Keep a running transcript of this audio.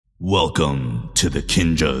Welcome to the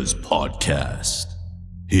Kinjas Podcast.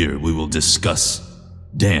 Here we will discuss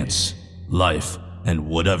dance, life, and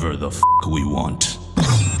whatever the f*** we want.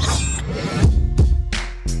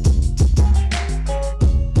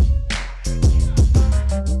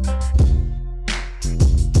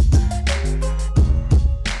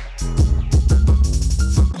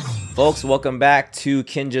 Folks, welcome back to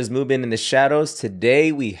Kinja's Movement in the Shadows.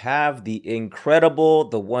 Today we have the incredible,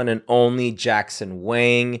 the one and only Jackson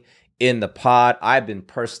Wang in the pod. I've been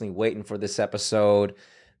personally waiting for this episode.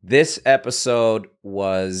 This episode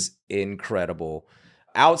was incredible.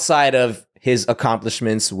 Outside of his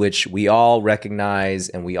accomplishments, which we all recognize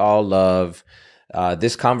and we all love,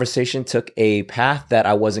 this conversation took a path that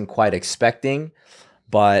I wasn't quite expecting,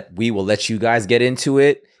 but we will let you guys get into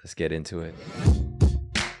it. Let's get into it.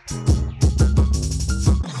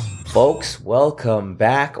 Folks, welcome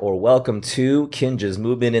back or welcome to Kinja's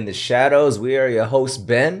Movement in the Shadows. We are your host,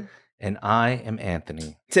 Ben. And I am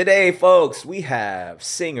Anthony. Today, folks, we have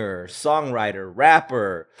singer, songwriter,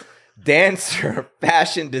 rapper, dancer,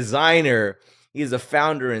 fashion designer. He is the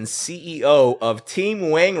founder and CEO of Team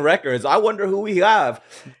Wang Records. I wonder who we have.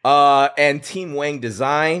 And Team Wang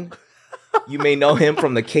Design. You may know him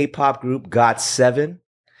from the K-pop group GOT7.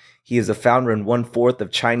 He is the founder and 1/4 of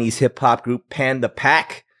Chinese hip-hop group Panda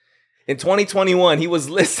Pak. In 2021, he was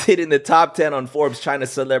listed in the top 10 on Forbes China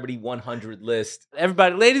Celebrity 100 list.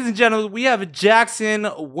 Everybody, ladies and gentlemen, we have Jackson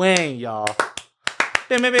Wang, y'all.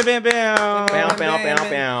 Bam, bam, bam, bam, bam. Bow, bow, bow,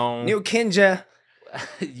 bow. New Kinja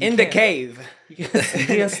in the cave. You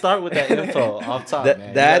can't start with that info off top,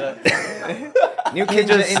 man. New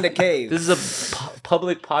Kinja in the cave. This is a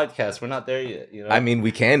public podcast. We're not there yet. You know. I mean,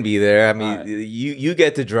 we can be there. I mean, right. you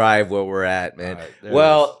get to drive where we're at, man. Right,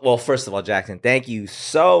 well, first of all, Jackson, thank you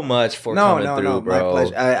so much for coming through, bro. My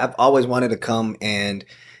pleasure. I've always wanted to come, and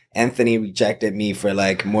Anthony rejected me for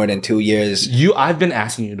like more than 2 years. I've been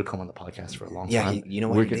asking you to come on the podcast for a long time. Yeah, you know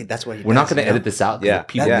what? That's what he We're does, not going to edit this out. Yeah,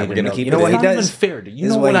 people yeah, need we're to gonna know. keep You know it what in. he It's not does? even fair. Do you This know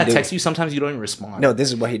is when what I he do. text you, sometimes you don't even respond. No, this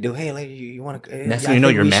is what he do. Hey, like, you want to? Next thing you know,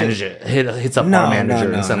 your manager hits up our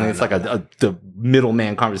manager, and suddenly it's like the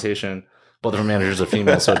middleman conversation. Both of our managers are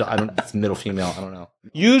female, so it's middle female. I don't know.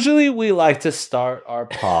 Usually, we like to start our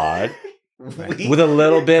pod with a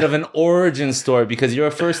little bit of an origin story because you're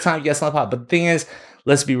a first time guest on the pod. But the thing is,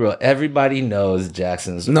 let's be real. Everybody knows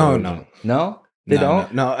Jackson's origin. No? They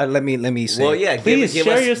don't? No, let me say. Well, yeah, Please give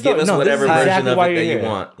share us, your story. Give us No, whatever this is version exactly of why it that you're you here.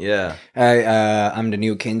 want. Yeah. I'm the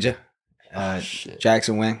new Kinja, Shit.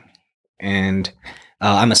 Jackson Wang, and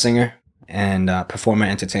I'm a singer and performer,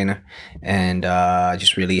 entertainer, and I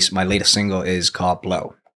just released my latest single is called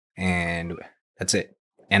Blow, and that's it.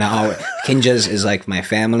 And Kinjas is like my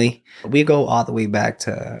family. We go all the way back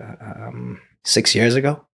to 6 years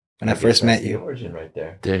ago when I first met you. Origin right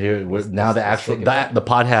there. They're here. Now the actual the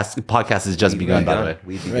podcast has just begun, by the way.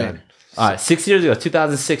 We've begun. Right. All right, 6 years ago,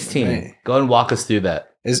 2016. Right. Go ahead and walk us through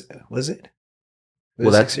that. Was it?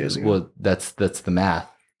 Well, that's 6 years ago. Well, that's the math.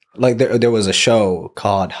 Like there was a show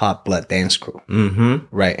called Hot Blood Dance Crew,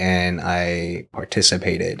 Mm-hmm. right? And I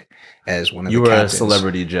participated as one of You the were captains. a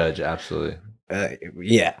celebrity judge, absolutely.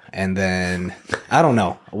 Yeah, and then I don't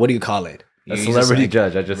know what do you call it? A You just, celebrity like-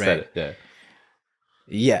 judge. I just said right. it. Yeah.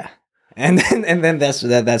 Yeah, and then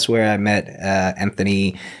that's where I met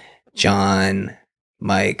Anthony, John,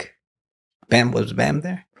 Mike. Bam was Bam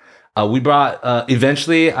there? We brought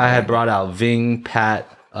eventually. I had brought out Ving, Pat,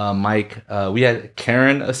 Mike. We had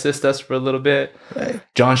Karen assist us for a little bit. Right.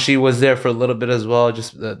 John Shee was there for a little bit as well,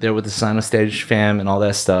 just there with the Sino Stage fam and all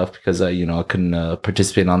that stuff because I couldn't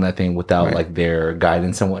participate on that thing without like their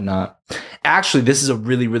guidance and whatnot. Actually, this is a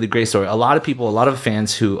really, really great story. A lot of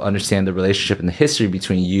fans who understand the relationship and the history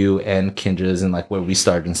between you and Kinja's and like where we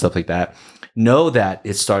started and stuff like that know that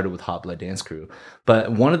it started with Hot Blood Dance Crew.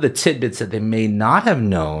 But one of the tidbits that they may not have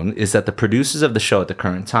known is that the producers of the show at the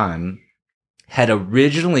current time had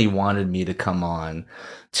originally wanted me to come on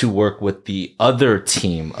to work with the other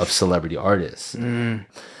team of celebrity artists.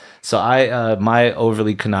 So I, my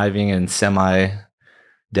overly conniving and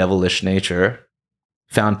semi-devilish nature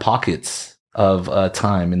found pockets of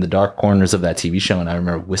time in the dark corners of that TV show. And I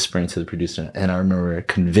remember whispering to the producer and I remember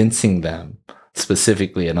convincing them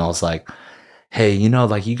specifically. And I was like, hey,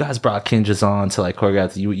 like you guys brought Kinjas on to like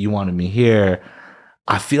choreograph. You wanted me here.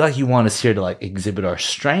 I feel like you want us here to like exhibit our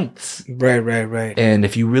strengths. Right. And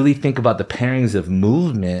if you really think about the pairings of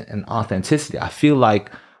movement and authenticity, I feel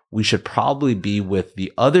like we should probably be with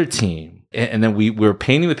the other team and then we were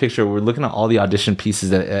painting the picture. We're looking at all the audition pieces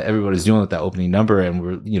that everybody's doing with that opening number, and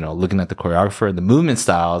we're looking at the choreographer and the movement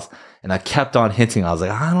styles. And I kept on hinting. I was like,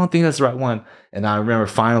 I don't think that's the right one. And I remember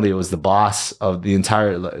finally it was the boss of the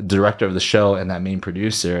entire director of the show and that main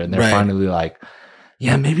producer, and they're finally like,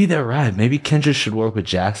 yeah, maybe they're right. Maybe Kendra should work with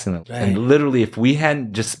Jackson. Right. And literally, if we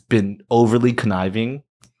hadn't just been overly conniving,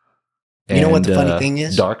 you know what the funny thing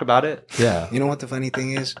is? Dark about it. Yeah. You know what the funny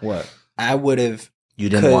thing is? What? I would have. You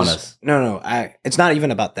didn't want us. No. It's not even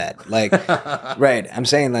about that. Like, right. I'm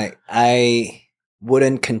saying like I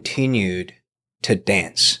wouldn't continued to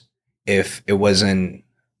dance if it wasn't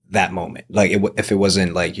that moment. Like if it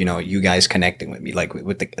wasn't like, you know, you guys connecting with me, like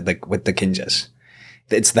with the Kinjas.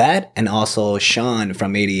 It's that, and also Sean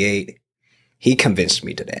from 88. He convinced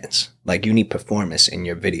me to dance. Like, you need performance in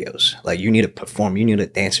your videos. Like, you need to perform. You need to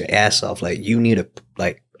dance your ass off. Like, you need to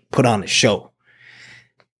like put on a show.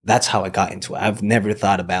 That's how I got into it. I've never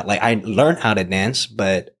thought about, like, I learned how to dance,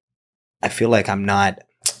 but I feel like I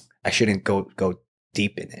shouldn't go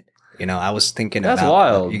deep in it. You know, I was thinking That's about,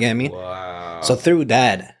 wild. You get what I mean? Wow. So through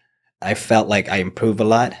that, I felt like I improved a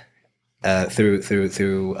lot. Through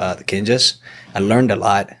the Kinjas, I learned a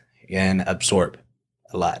lot and absorbed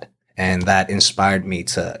a lot, and that inspired me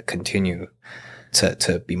to continue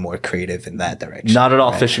to be more creative in that direction. Not at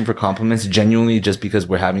all fishing for compliments, genuinely just because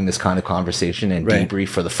we're having this kind of conversation and debrief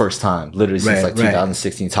for the first time, literally since like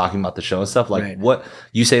 2016, talking about the show and stuff. Like what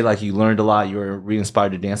you say, like you learned a lot, you were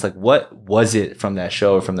re-inspired to dance. Like what was it from that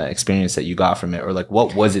show or from that experience that you got from it? Or like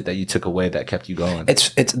what was it that you took away that kept you going?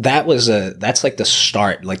 That's like the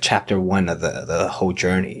start, like chapter 1 of the whole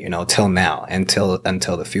journey, you know, till now, until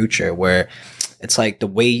the future, where it's like the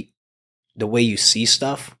way you see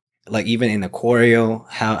stuff. Like even in a choreo,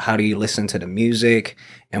 how do you listen to the music,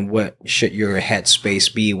 and what should your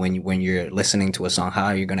headspace be when you're listening to a song? How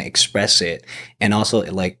are you gonna express it? And also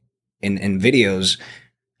like in videos,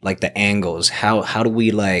 like the angles. How do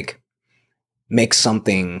we like make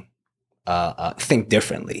something think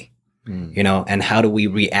differently? You know, and how do we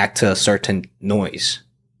react to a certain noise?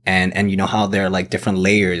 And you know how there are like different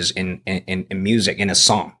layers in music in a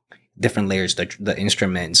song. Different layers, the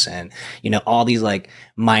instruments, and you know all these like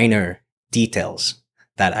minor details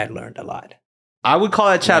that I learned a lot. I would call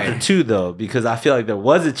that chapter 2 though, because I feel like there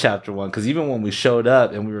was a chapter 1. Because even when we showed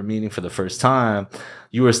up and we were meeting for the first time,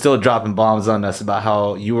 you were still dropping bombs on us about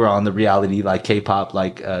how you were on the reality like K-pop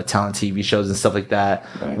like talent TV shows and stuff like that,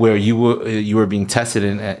 where you were being tested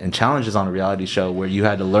in challenges on a reality show where you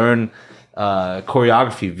had to learn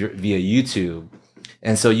choreography via YouTube.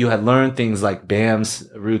 And so you had learned things like Bam's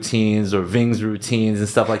routines or Ving's routines and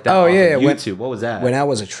stuff like that. Oh yeah, YouTube. What was that? When I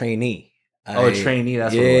was a trainee. A trainee.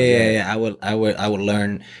 That's what it was. Yeah. I would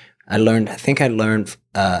learn. I think I learned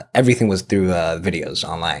everything was through videos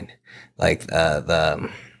online, like the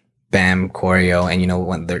Bam choreo, and you know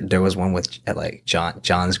when there was one with like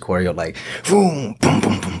John's choreo, like boom, boom,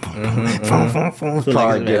 boom, boom, boom, boom, boom, boom,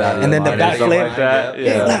 and then the backflip, like that.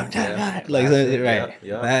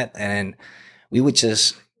 that, and we would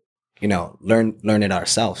just, you know, learn it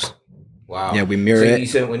ourselves. Wow. Yeah, we mirror it. So you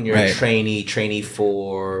said when you're a trainee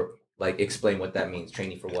for, like, explain what that means.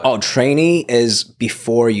 Trainee for what? Oh, trainee is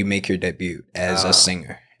before you make your debut as a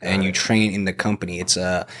singer, and you train in the company. It's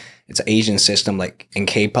an Asian system, like in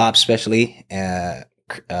K-pop especially.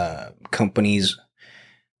 Companies,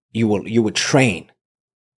 you would train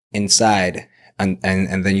inside, and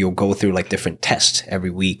then you'll go through like different tests every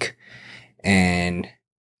week, and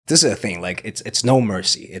this is the thing, like it's no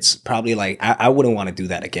mercy. It's probably like I wouldn't want to do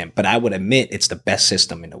that again, but I would admit it's the best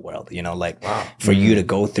system in the world. You know, like for you to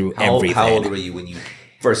go through everything. How old were you when you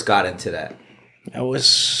first got into that? I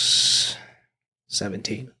was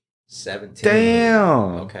 17. 17.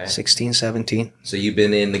 Damn. Okay. 16, 17. So you've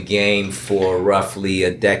been in the game for roughly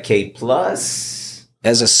a decade plus.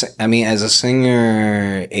 As a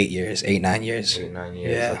singer, 8 years, 9 years. 8, 9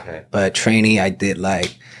 years. Yeah. Okay. But trainee, I did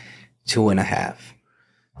like 2.5.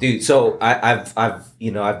 Dude, so I've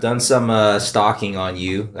done some stalking on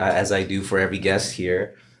you as I do for every guest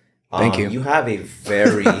here. Thank you. You have a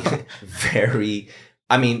very, very.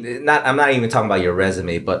 I mean, I'm not even talking about your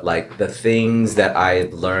resume, but like the things that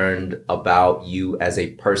I've learned about you as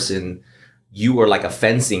a person. You were like a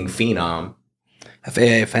fencing phenom,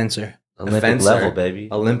 A fencer. Olympic level, baby.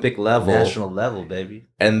 Olympic level, national level, baby.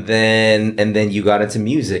 And then you got into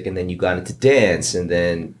music, and then you got into dance, and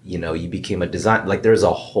then you became a designer. Like there's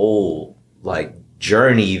a whole like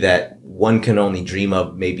journey that one can only dream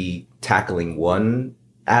of, maybe tackling one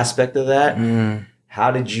aspect of that.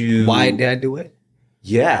 How did you? Why did I do it?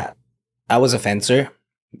 Yeah, I was a fencer,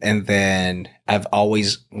 and then I've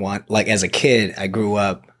always like as a kid, I grew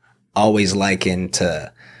up always liking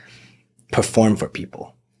to perform for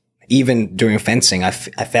people. Even during fencing, I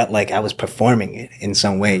felt like I was performing it in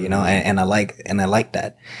some way, you know, and I like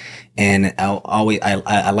that. And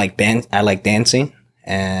I like dancing.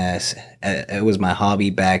 As it was my hobby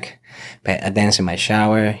back. I dance in my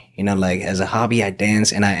shower, you know, like as a hobby, I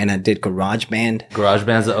dance and I did GarageBand.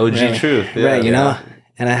 GarageBand's the OG Right. truth. Yeah, Right, you know,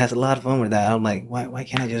 and I had a lot of fun with that. I'm like, why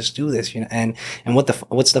can't I just do this? You know, and what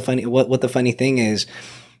the funny thing is,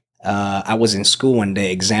 I was in school one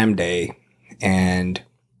day, exam day, and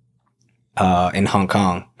in Hong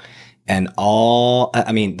Kong, and the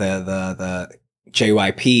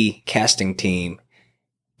JYP casting team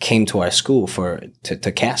came to our school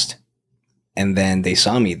to cast, and then they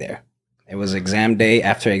saw me there. It was exam day.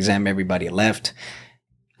 After exam, everybody left.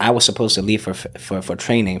 I was supposed to leave for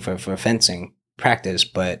training for fencing practice,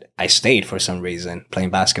 but I stayed for some reason playing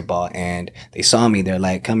basketball, and they saw me. They're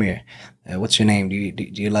like, "Come here. What's your name? Do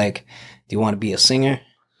you want to be a singer?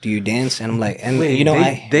 Do you dance?" And I'm like, and Wait, you know,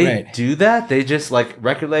 they right. do that? They just like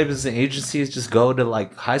record labels and agencies just go to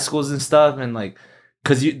like high schools and stuff, and like,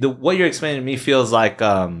 because what you're explaining to me feels like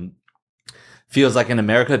in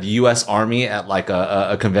America, the U.S. Army at like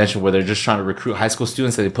a convention where they're just trying to recruit high school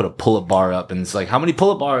students. So they put a pull-up bar up, and it's like, how many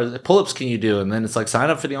pull-ups can you do? And then it's like, sign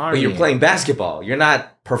up for the Army. But you're playing basketball. You're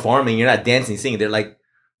not performing. You're not dancing, singing. They're like,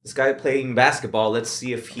 this guy playing basketball. Let's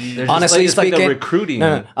see if he. They're just Honestly it's like speaking- the recruiting.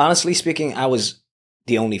 No, honestly speaking, I was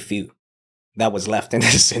the only few that was left in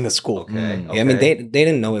the school. Okay. Mm. Yeah, I mean, they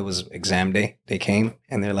didn't know it was exam day. They came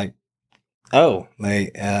and they're like, "Oh,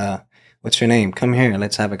 like, what's your name? Come here,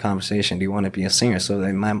 let's have a conversation. Do you want to be a singer?" So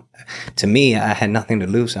to me, I had nothing to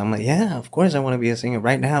lose. I'm like, "Yeah, of course, I want to be a singer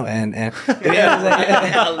right now." And yeah, I was like,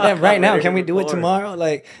 yeah, right now, can we do it tomorrow?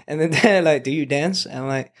 Like, and then they're like, "Do you dance?" And I'm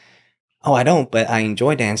like, "Oh, I don't, but I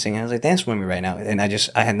enjoy dancing." I was like, "Dance with me right now." And I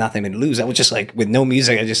had nothing to lose. I was just like, with no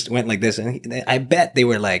music, I just went like this. And I bet they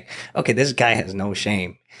were like, "Okay, this guy has no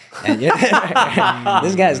shame." And yeah,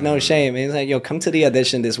 this guy has no shame. And he's like, "Yo, come to the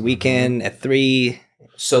audition this weekend at 3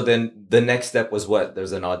 So then the next step was what?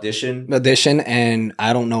 There's an audition. and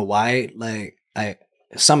I don't know why. Like I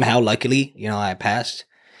somehow, luckily, you know, I passed.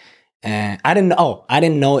 And I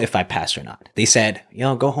didn't know if I passed or not. They said,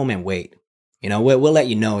 "Yo, go home and wait. You know, we'll let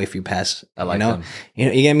you know if you pass." I like you know? them.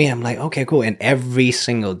 You get me? I'm like, okay, cool. And every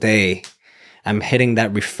single day, I'm hitting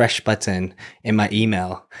that refresh button in my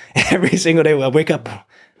email. Every single day, when I wake up,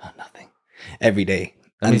 oh, nothing. Every day.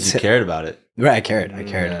 That means you Until- cared about it. Right, I cared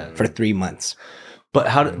Yeah. for 3 months. But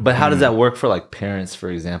how does that work for like parents, for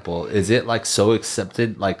example? Is it like so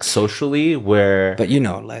accepted like socially where But you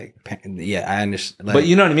know, like, yeah, I understand. Like, but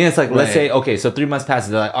you know what I mean? It's like, let's Right. say, okay, so 3 months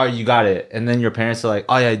passes, they're like, "Oh, you got it." And then your parents are like,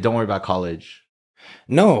 "Oh yeah, don't worry about college."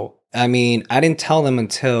 no, I mean, I didn't tell them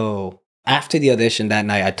until after the audition that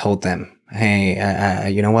night. I told them, "Hey,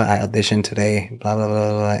 you know what? I auditioned today, blah, blah,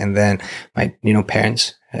 blah, blah." And then my,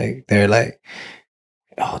 parents, like, they're like,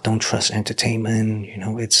 "Oh, don't trust entertainment. You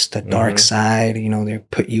know, it's the dark side. You know, they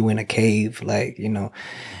put you in a cave, like, you know,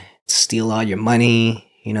 steal all your money.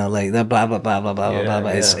 You know, like the blah blah blah blah blah blah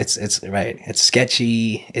blah. Yeah. It's right. It's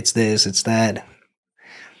sketchy. It's this. It's that."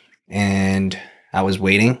 And I was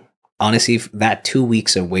waiting. Honestly, that 2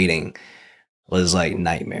 weeks of waiting was like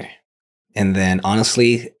nightmare. And then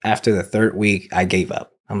honestly, after the third week, I gave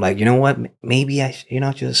up. I'm like, you know what? Maybe I,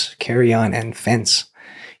 just carry on and fence.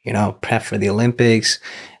 You know, prep for the Olympics,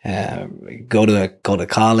 go to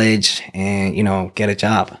college, and get a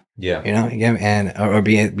job. Yeah. And or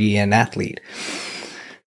be an athlete.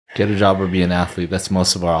 Get a job or be an athlete. That's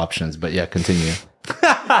most of our options. But yeah, continue.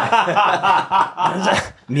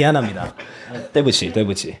 미안합니다. 对不起,对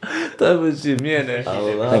不起,对不起，面呢？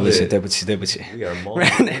对不起,对不起. We are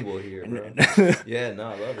multilingual here, bro. Yeah, no,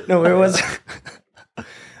 I love it. No, where was?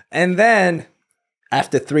 And then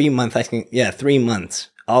after 3 months, 3 months.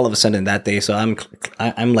 All of a sudden that day, so I'm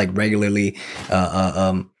like regularly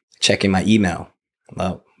checking my email,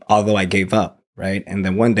 although I gave up, right? And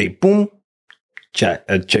then one day, boom,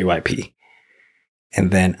 JYP.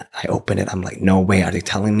 And then I open it. I'm like, no way. Are they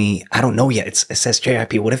telling me? I don't know yet. It says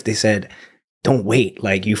JYP. What if they said, don't wait,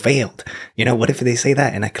 like you failed? What if they say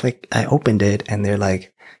that? And I opened it, and they're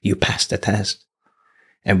like, you passed the test,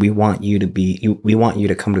 and we want you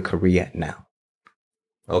to come to Korea now.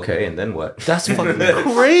 Okay, and then what? That's fucking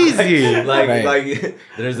crazy. Like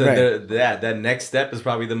there's Right. that next step is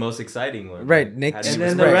probably the most exciting one. Right, Nick. How do And you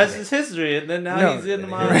then respond? the rest is history. And then now No. he's in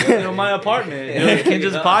my apartment.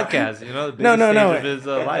 Kinja's podcast. The biggest No. stage of his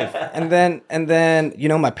life. And then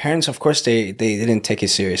my parents, of course, they didn't take it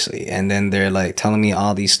seriously. And then they're like telling me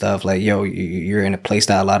all these stuff like, yo, you're in a place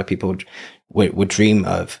that a lot of people would dream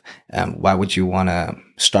of, why would you want to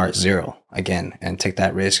start zero again and take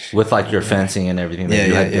that risk with like your fencing and everything that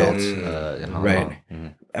you had built in Hong Right. Kong.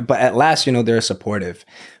 Mhm. But at last, you know, they're supportive.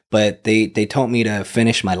 But they told me to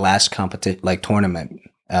finish my last competition, like tournament,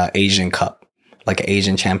 Asian Cup, like an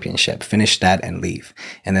Asian Championship. Finish that and leave.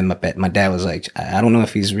 And then my dad was like, I don't know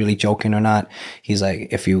if he's really joking or not. He's like,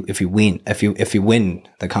 if you win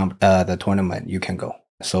the tournament, you can go.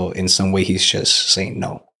 So in some way, he's just saying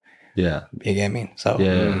no. Yeah. You get me? So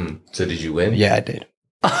Yeah. So did you win? yeah, I did.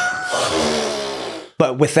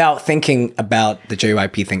 But without thinking about the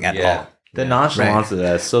JYP thing at all. The nonchalance of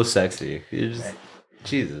that is so sexy. You just,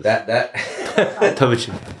 Jesus.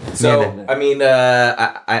 So I mean,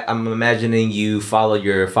 I'm imagining you follow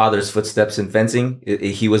your father's footsteps in fencing.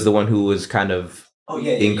 He was the one who was kind of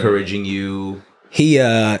encouraging you. He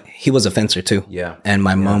was a fencer too. Yeah. And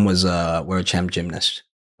my mom was a world champ gymnast.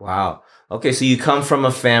 Wow. Okay, so you come from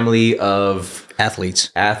a family of Athletes.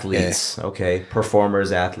 Okay,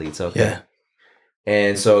 performers, athletes. Okay. Yeah.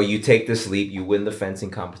 And so you take this leap, you win the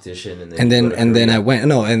fencing competition, and then I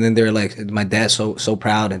went and then they're like, my dad's so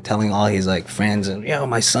proud and telling all his like friends and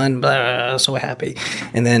my son, blah, blah, blah, so happy.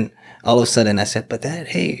 And then all of a sudden I said, but Dad,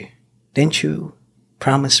 hey, didn't you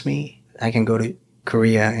promise me I can go to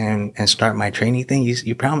Korea and start my training thing?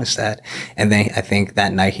 You promised that. And then I think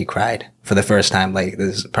that night he cried for the first time. Like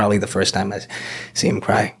this is probably the first time I see him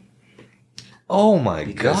cry. Oh my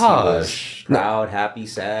because gosh. he was proud, happy,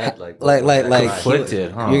 sad, like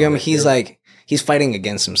conflicted, huh? You get me? He's like, he's fighting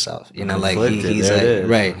against himself, you know, like he's like,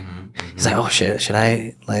 right. He's like, oh shit, should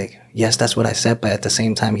I like, yes, that's what I said. But at the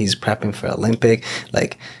same time, he's prepping for Olympic.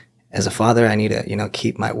 Like as a father, I need to, you know,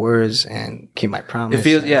 keep my words and keep my promise.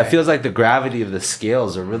 It feels like the gravity of the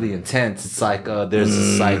scales are really intense. It's like, there's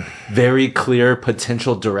this like very clear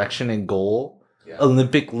potential direction and goal. Yeah.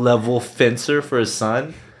 Olympic level fencer for his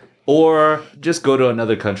son. Or just go to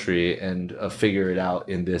another country and figure it out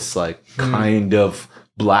in this like kind of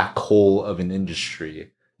black hole of an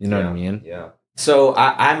industry. You know what I mean? Yeah. So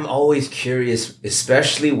I'm always curious,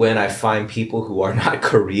 especially when I find people who are not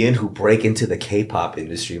Korean who break into the K-pop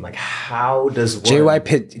industry. I'm like, how does one...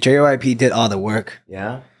 JYP did all the work.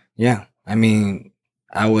 Yeah? Yeah. I mean,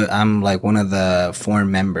 I'm like one of the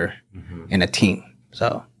foreign member in a team.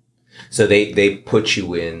 So they put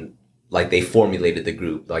you in... Like they formulated the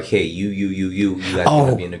group, like, hey, you guys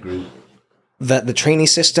gonna be in a group. The training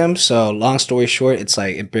system. So long story short, it's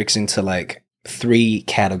like it breaks into like 3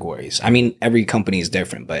 categories. I mean, every company is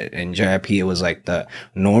different, but in JYP it was like the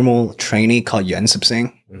normal trainee called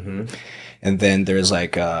연습생, and then there's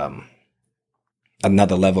like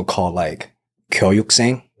another level called like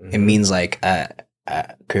교육생. It means like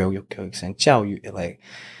교육생, 教育, like.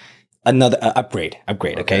 Another upgrade,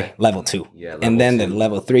 okay? Level 2. Yeah, and then 2. The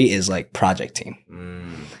level 3 is like project team.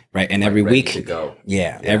 Right? And like every week,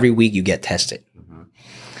 every week you get tested.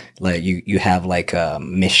 Like you have like a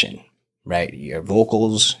mission, right? Your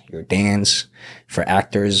vocals, your dance for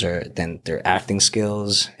actors, or then their acting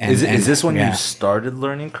skills. And, is this when you started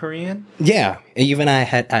learning Korean? Yeah. Even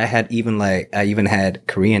I even had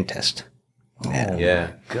Korean test.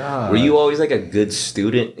 Yeah. God. Were you always like a good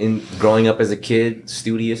student in growing up as a kid?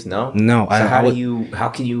 Studious? No. No. So how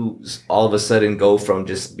can you all of a sudden go from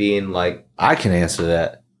just being like? I can answer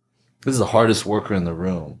that. This is the hardest worker in the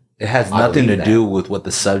room. It has nothing to do with what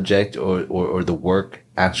the subject or the work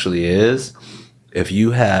actually is. If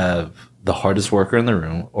you have the hardest worker in the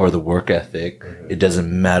room or the work ethic, it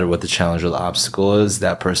doesn't matter what the challenge or the obstacle is.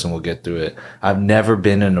 That person will get through it. I've never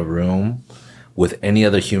been in a room with any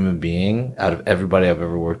other human being out of everybody I've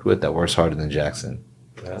ever worked with that works harder than Jackson.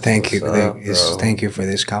 Thank you. Thank you for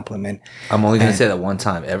this compliment. I'm only going to say that one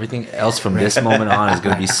time. Everything else from this moment on is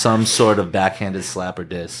going to be some sort of backhanded slap or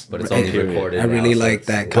diss. But it's only recorded. I really like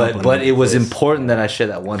that compliment. But it was important that I share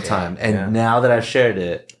that one time. And now that I've shared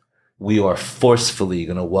it, we are forcefully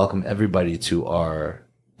going to welcome everybody to our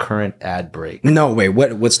current ad break. No, wait.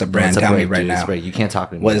 What's the brand? Tell me right now. You can't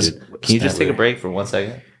talk anymore, dude. Can you just take a break for 1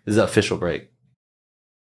 second? This is an official break.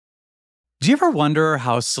 Do you ever wonder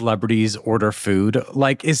how celebrities order food?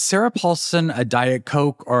 Like, is Sarah Paulson a Diet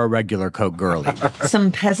Coke or a regular Coke girlie?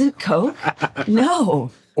 Some peasant Coke? No.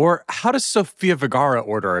 Or how does Sofia Vergara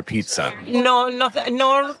order a pizza? No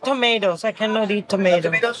tomatoes. I cannot eat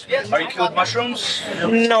tomatoes. Yes. Are you cool with mushrooms?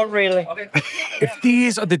 Not really. If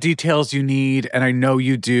these are the details you need, and I know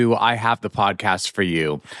you do, I have the podcast for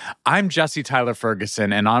you. I'm Jesse Tyler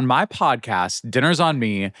Ferguson, and on my podcast, Dinners on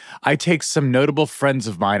Me, I take some notable friends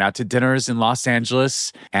of mine out to dinners in Los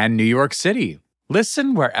Angeles and New York City.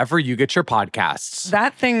 Listen wherever you get your podcasts.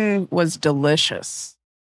 That thing was delicious.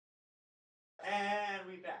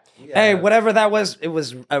 Hey, whatever that was, it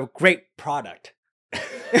was a great product.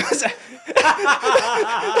 It was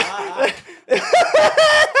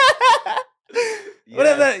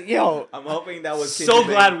whatever, yo. I'm hoping that was So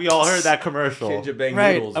glad we all heard that commercial. Kinja Bang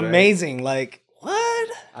Right, noodles, right? amazing. Like what?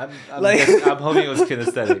 I'm Like- hoping it was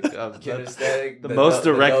kinesthetic. Kinesthetic, The most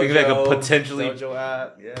direct thing that could potentially- Dojo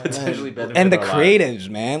app, yeah. potentially benefit And the our lives. creatives,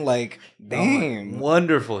 man. Like, damn,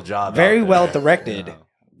 Wonderful job. very out there. well directed. Yeah.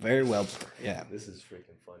 Very well, yeah. This is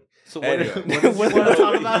freaking funny. So Anyway. what did you want to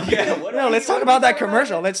talk about? Yeah, what No, are let's you talk about that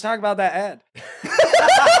commercial. Let's talk about that ad.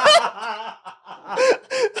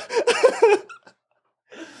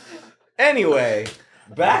 Anyway,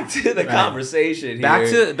 back to the conversation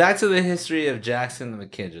here. Back to the history of Jackson and the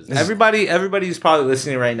Kinjas. Everybody who's probably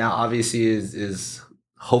listening right now obviously is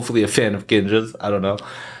hopefully a fan of Kinjas. I don't know.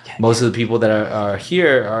 Most of the people that are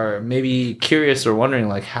here are maybe curious or wondering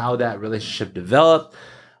like how that relationship developed,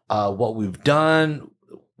 what we've done,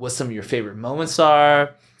 what some of your favorite moments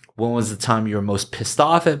are. When was the time you were most pissed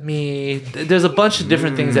off at me? There's a bunch of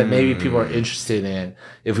different things that maybe people are interested in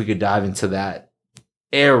if we could dive into that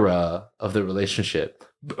era of the relationship.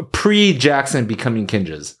 Pre-Jackson becoming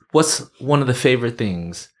Kinjas. What's one of the favorite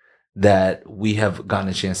things that we have gotten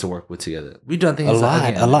a chance to work with together? We've done things a lot.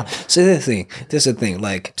 again. So this is the thing.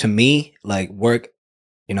 Like to me, like work,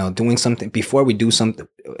 doing something before we do something,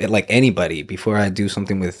 like anybody, before I do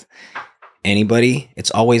something with anybody,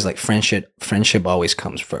 it's always like friendship. Friendship always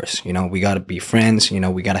comes first. We got to be friends.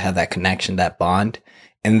 We got to have that connection, that bond,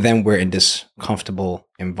 and then we're in this comfortable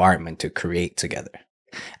environment to create together.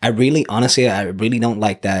 I really don't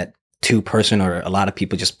like that two-person or a lot of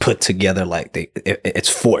people just put together like it's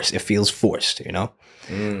forced. It feels forced,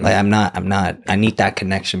 Like I'm not. I need that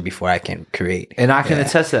connection before I can create. And I can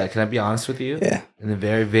attest to that. Can I be honest with you? Yeah. In the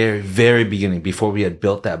very, very, very beginning, before we had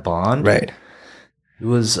built that bond, Right. it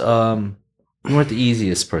was you weren't the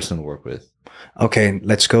easiest person to work with. Okay,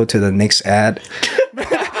 let's go to the next ad.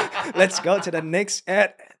 Let's go to the next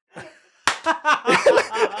ad.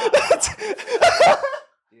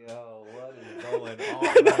 Yo, what is going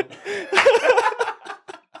on?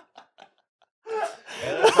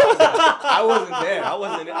 I wasn't there.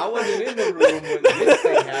 I wasn't in the room when this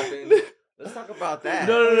thing happened. Let's talk about that.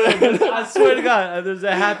 No. I swear to God, there's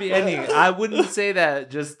a happy ending. I wouldn't say that.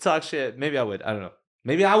 Just talk shit. Maybe I would. I don't know.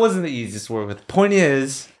 Maybe I wasn't the easiest to work with. Point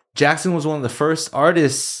is, Jackson was one of the first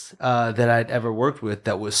artists that I'd ever worked with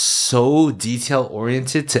that was so detail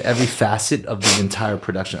oriented to every facet of the entire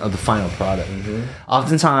production of the final product. Mm-hmm.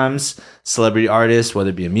 Oftentimes, celebrity artists, whether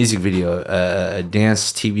it be a music video, a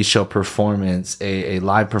dance TV show performance, a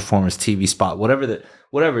live performance TV spot,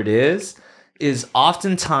 whatever it is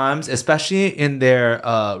oftentimes, especially in their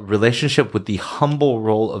relationship with the humble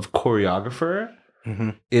role of choreographer,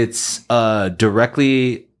 it's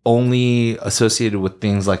directly only associated with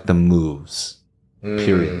things like the moves,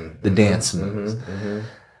 period, the dance moves.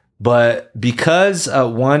 But because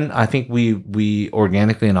one, I think we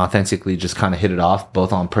organically and authentically just kind of hit it off,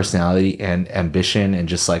 both on personality and ambition, and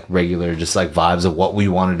just like regular, just like vibes of what we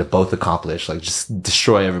wanted to both accomplish, like just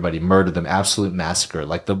destroy everybody, murder them, absolute massacre,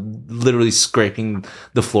 like literally scraping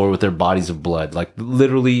the floor with their bodies of blood, like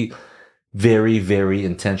literally very, very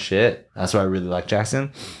intense shit. That's why I really like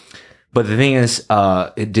Jackson. But the thing is,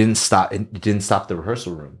 it didn't stop the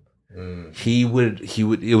rehearsal room. He would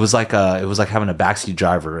it was like having a backseat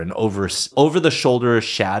driver and over the shoulder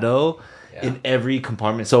shadow in every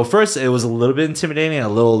compartment. So first it was a little bit intimidating, a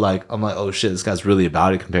little like, I'm like, oh shit, this guy's really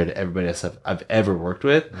about it compared to everybody else I've ever worked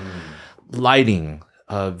with. Lighting,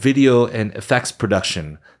 video and effects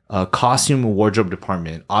production, costume and wardrobe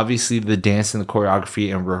department, obviously the dance and the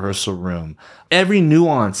choreography and rehearsal room, every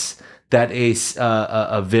nuance that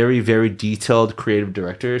a very, very detailed creative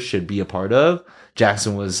director should be a part of.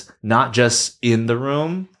 Jackson was not just in the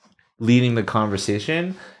room leading the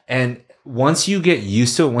conversation. And once you get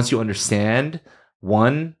used to it, once you understand,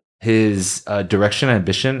 one, his direction,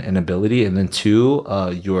 ambition, and ability, and then two,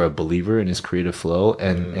 you're a believer in his creative flow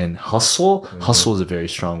and hustle. Hustle is a very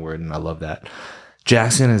strong word, and I love that.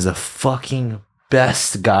 Jackson is a fucking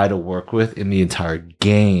best guy to work with in the entire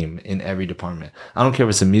game in every department. I don't care if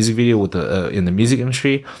it's a music video with in the music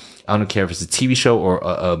industry. I don't care if it's a TV show or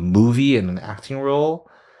a movie and an acting role.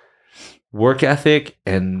 Work ethic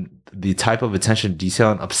and the type of attention to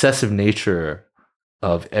detail and obsessive nature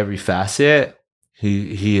of every facet,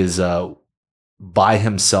 he is by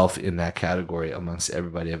himself in that category amongst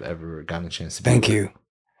everybody I've ever gotten a chance to be Thank with. you.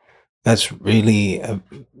 That's really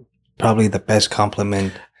probably the best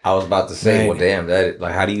compliment. I was about to say, Right. well, damn,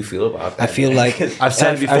 how do you feel about that? I feel like I've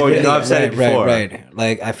said it before. You know I've said it before. Right.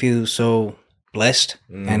 Like I feel so blessed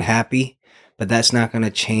and happy but that's not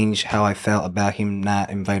gonna change how I felt about him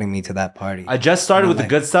not inviting me to that party. I just started with the like,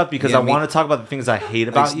 good stuff because yeah, I want to talk about the things I hate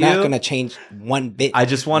about it's you. not gonna change one bit. I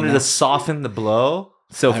just wanted you know? to soften the blow.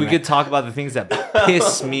 So if we Alright. could talk about the things that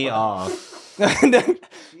piss me off. No,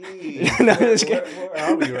 just kidding. Where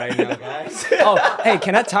are we right now, guys? Oh, hey,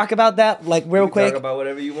 can I talk about that like real quick? Talk about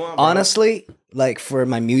whatever you want. Bro. Honestly, like for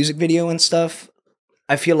my music video and stuff,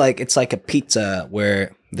 I feel like it's like a pizza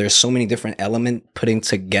where there's so many different elements putting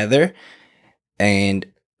together, and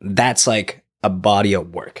that's like a body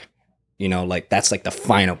of work. You know, like that's like the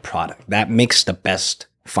final product. That makes the best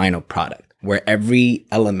final product, where every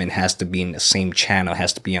element has to be in the same channel,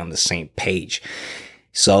 has to be on the same page.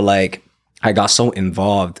 So like I got so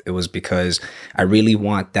involved, it was because I really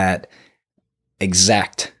want that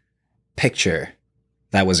exact picture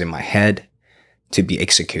that was in my head to be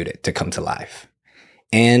executed, to come to life.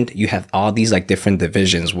 And you have all these like different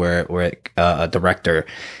divisions where a director,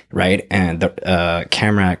 right, and the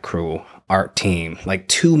camera crew, art team, like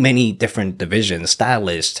too many different divisions,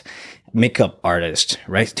 stylist, makeup artist,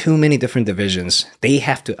 right? Too many different divisions. They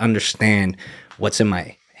have to understand what's in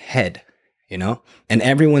my head, you know? And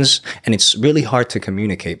it's really hard to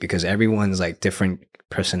communicate because everyone's like different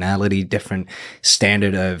personality, different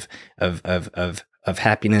standard of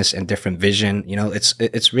happiness and different vision. You know,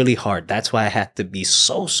 it's really hard. That's why I had to be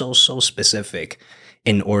so specific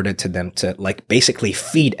in order to them to like basically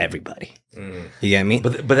feed everybody. You get me?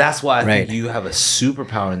 But that's why I Right. think you have a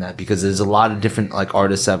superpower in that, because there's a lot of different like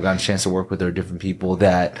artists I've gotten a chance to work with, or different people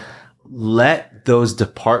that let those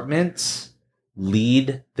departments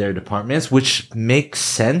lead their departments, which makes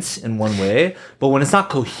sense in one way. But when it's not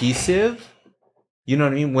cohesive, you know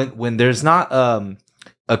what I mean? When there's not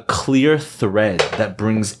a clear thread that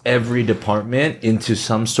brings every department into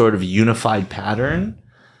some sort of unified pattern,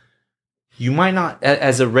 you might not,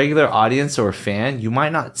 as a regular audience or a fan, you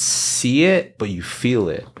might not see it, but you feel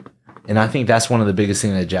it. And I think that's one of the biggest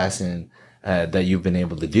things that Jackson, that you've been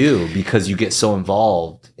able to do, because you get so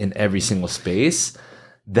involved in every single space,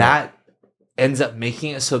 that ends up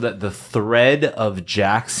making it so that the thread of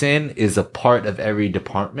Jackson is a part of every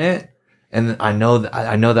department. And I know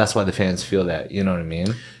that's why the fans feel that. You know what I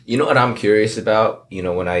mean? You know what I'm curious about? You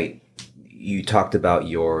know, you talked about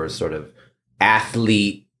your sort of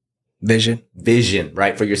athlete vision,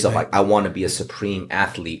 right, for yourself. Right. Like, I want to be a supreme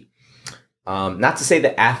athlete. Not to say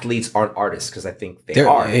that athletes aren't artists, because I think they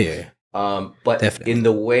are. Yeah. But Definitely. in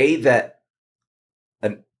the way that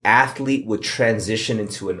an athlete would transition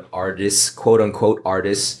into an artist, quote unquote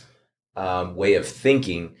artist, way of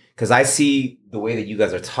thinking, because I see the way that you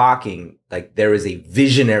guys are talking, like there is a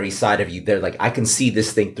visionary side of you there. Like, I can see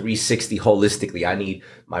this thing 360 holistically. I need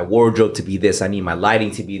my wardrobe to be this. I need my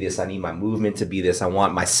lighting to be this. I need my movement to be this. I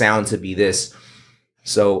want my sound to be this.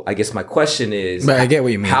 So I guess my question is, But I get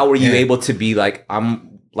what you mean. how were you Yeah. able to be like,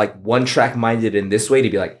 I'm like one track minded in this way, to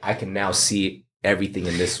be like, I can now see everything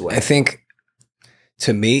in this way? I think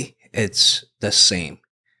to me, it's the same.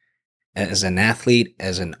 As an athlete,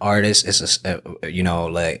 as an artist, you know,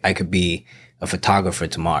 like I could be a photographer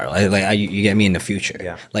tomorrow. You get me, in the future.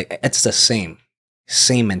 Yeah. Like it's the same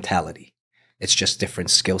mentality. It's just different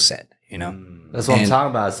skill set, you know? That's what I'm And, talking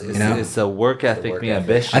about. It's, you know, it's a work ethic, work being ethic.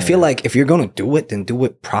 ambition. I feel like if you're going to do it, then do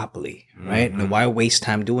it properly, right? Mhm. Why waste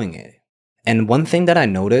time doing it? And one thing that I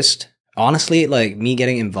noticed, honestly, like me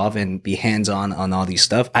getting involved and be hands-on on all these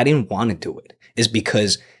stuff, I didn't want to do it. Is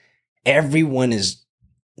because everyone is,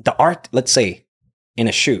 the art, let's say in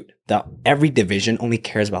a shoot, every division only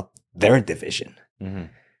cares about their division. Mhm.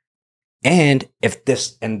 And if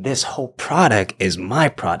this whole product is my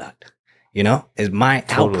product, you know, is my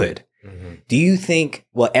Totally. output. Do you think,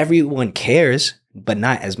 well, everyone cares, but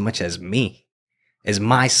not as much as me, as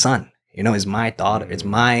my son, you know, as my daughter, it's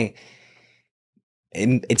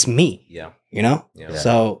it's me, Yeah. you know? Yeah.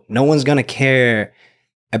 So no one's going to care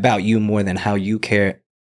about you more than how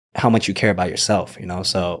much you care about yourself, you know?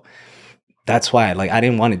 So that's why, like, I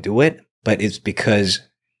didn't want to do it, but it's because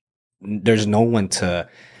there's no one to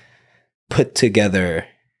put together,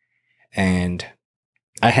 and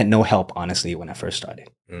I had no help, honestly, when I first started.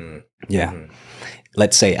 Mm. Yeah. Mhm.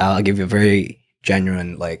 Let's say, I'll give you a very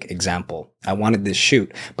genuine like example. I wanted this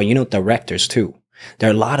shoot, but you know, directors too. There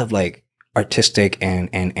are a lot of like artistic and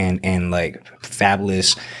like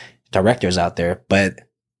fabulous directors out there, but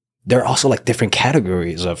there are also like different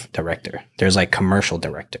categories of director. There's like commercial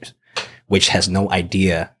directors, which has no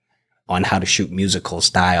idea on how to shoot musical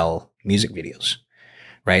style music videos.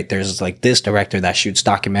 Right? There's like this director that shoots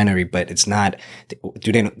documentary, but it's not,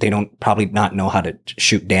 they don't probably not know how to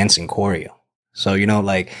shoot dancing choreo. So, you know,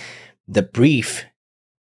 like the brief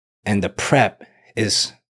and the prep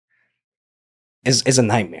is a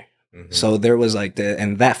nightmare. Mhm. So there was like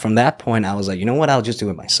from that point, I was like, you know what? I'll just do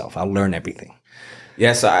it myself. I'll learn everything.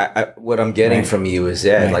 Yeah, so what I'm getting Right. from you is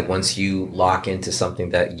like once you lock into something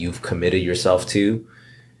that you've committed yourself to,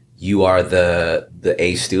 you are the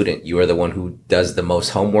A student. You are the one who does the most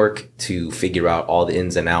homework to figure out all the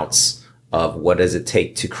ins and outs of what does it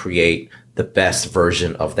take to create the best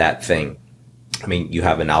version of that thing. I mean, you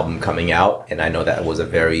have an album coming out, and I know that was a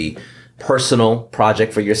very personal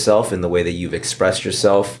project for yourself in the way that you've expressed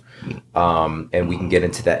yourself. And we can get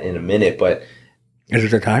into that in a minute, but Is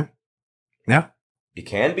it your time? Yeah. it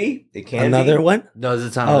can be. It can Another be. one? No, it's the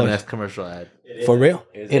time Oh. of the next commercial ad. For real?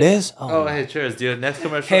 It is? Oh, hey, cheers, dude. Next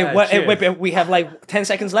commercial Hey, ad. what? Cheers. Wait, we have like 10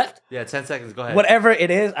 seconds left. Yeah, 10 seconds. Go ahead. Whatever it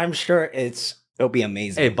is, I'm sure it'll be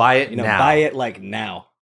amazing. Hey, buy it you know, now. buy it like now.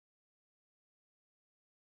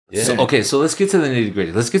 Yeah. So, okay, so let's get to the nitty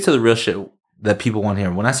gritty. Let's get to the real shit that people want to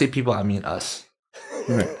hear. When I say people, I mean us.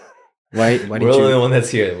 Right. Why We're did the only you? one that's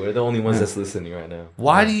here. We're the only ones that's listening right now.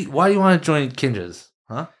 Why do you want to join Kinjas?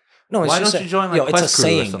 Huh? No, it's Why just don't you join, like, it's a Quest Crew or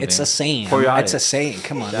saying. something? It's a saying. Poriotic. It's a saying.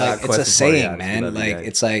 Come on, Shout out like, it's Quest a and saying, Poriotic. We man. love you Like guys.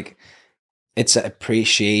 it's like it's an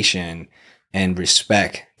appreciation and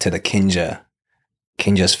respect to the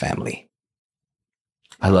Kinja's family.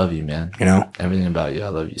 I love you, man. You know, Everything about you. I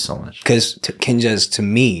love you so much. because Kinja's to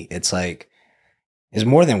me, it's like it's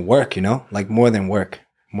more than work. You know, like more than work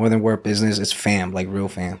business. It's fam, like real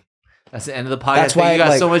fam. That's the end of the podcast. That's Thank why, you guys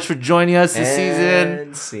like- so much for joining us this season.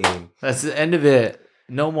 And scene. That's the end of it.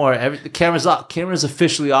 No more. The camera's off. Camera's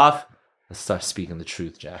officially off. Let's start speaking the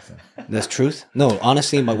truth, Jackson. That's truth. No,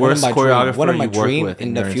 honestly, one of Worst my choreographer you dream worked with in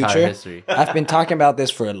in the your entire future. history. I've been talking about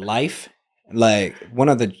this for life. Like one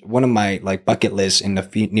of my like bucket lists in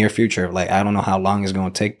the near future. Like I don't know how long it's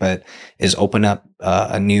going to take, but is open up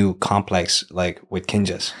a new complex like with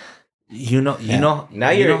Kinjas. You know. Now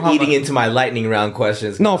you you're know how eating much- into my lightning round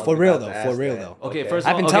questions. No, I was for real about to though. ask For real that. though. Okay, first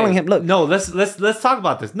I've been telling him, look. No, let's talk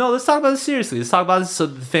about this. No, let's talk about this seriously. Let's talk about this so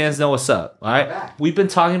the fans know what's up. All right, we've been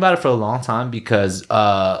talking about it for a long time because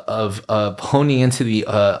of honing into the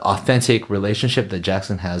authentic relationship that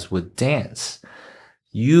Jackson has with dance.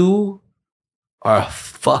 You are a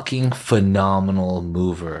fucking phenomenal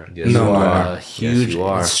mover. Yes, you you are are. a huge, you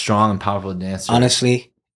are. and strong, and powerful dancer.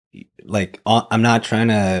 Honestly, like I'm not trying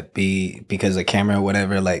to be because of camera or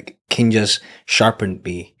whatever. Like Kinjas sharpened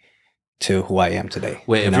me to who I am today.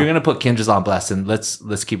 Wait, you if know? you're gonna put Kinjas on blast, then let's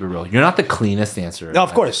keep it real. You're not the cleanest dancer. No,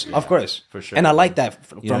 of course, for sure. and I like that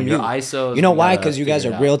from You know, you. your ISOs, You know you why? gotta Because you guys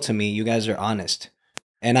figure are it out. real to me. You guys are honest,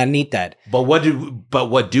 and I need that. But what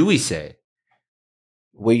do we say?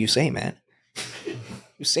 What do you say, man?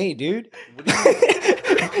 You say, dude.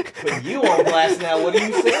 Put you on blast now. What are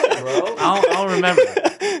you saying, bro? I don't remember.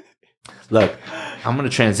 Look, I'm gonna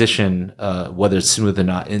transition, whether it's smooth or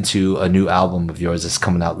not, into a new album of yours that's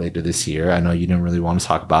coming out later this year. I know you didn't really want to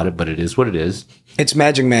talk about it, but it is what it is. It's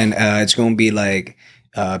Magic Man. It's gonna be like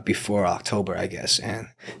before October, I guess. And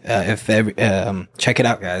check it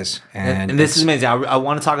out, guys. And this is amazing. I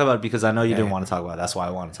want to talk about it because I know you didn't want to talk about it. That's why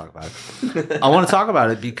I want to talk about it. I want to talk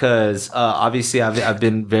about it because obviously I've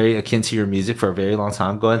been very akin to your music for a very long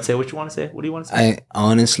time. Go ahead and say what you want to say. What do you want to say? I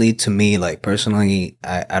honestly, to me, like personally,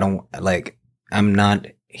 I don't like. I'm not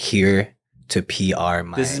here to PR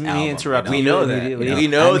my. This is me album, interrupting. We know that. Immediately. We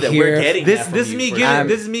know I'm that here- we're getting This that from this is you me for giving sure.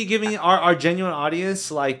 this is me giving our genuine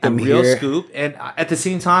audience like the I'm real here- scoop, and at the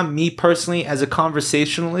same time, me personally as a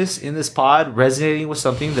conversationalist in this pod, resonating with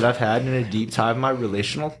something that I've had in a deep time in my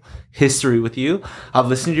relational history with you. I've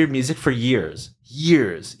listened to your music for years,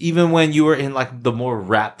 even when you were in like the more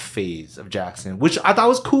rap phase of Jackson, which I thought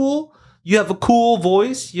was cool. You have a cool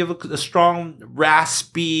voice. You have a strong,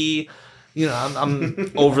 raspy. You know, I'm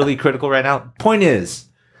overly critical right now. Point is,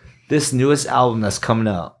 this newest album that's coming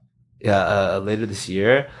out later this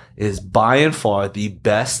year is by and far the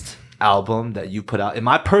best album that you put out. In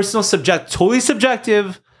my personal totally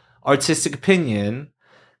subjective artistic opinion,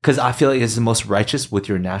 because I feel like it's the most righteous with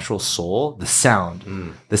your natural soul. The sound,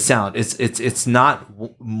 it's not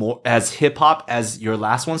more as hip hop as your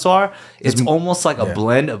last ones are. It's almost like a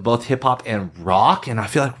blend of both hip hop and rock, and I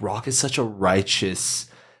feel like rock is such a righteous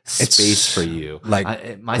space for you. like,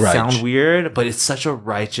 It might right. sound weird, but it's such a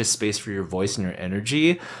righteous space for your voice and your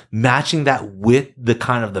energy. Matching that with the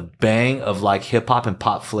kind of the bang of like hip hop and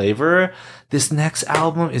pop flavor. This next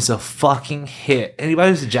album is a fucking hit. Anybody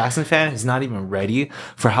who's a Jackson fan is not even ready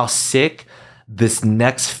for how sick this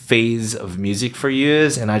next phase of music for you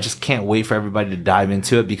is, and I just can't wait for everybody to dive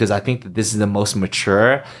into it because I think that this is the most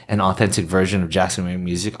mature and authentic version of Jackson Wang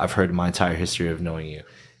music I've heard in my entire history of knowing you.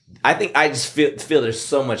 I think I just feel there's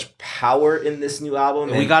so much power in this new album.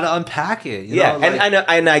 And we got to unpack it. You yeah, know, like, and I know,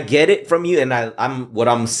 and I get it from you, and I'm what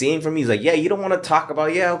I'm seeing from you is like, yeah, you don't want to talk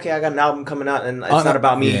about, yeah, okay, I got an album coming out, and it's not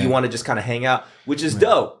about me. Yeah. You want to just kind of hang out, which is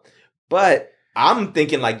dope. But I'm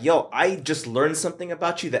thinking like, yo, I just learned something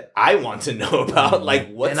about you that I want to know about.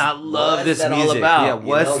 Like, what's and I love this that music. all about? Yeah,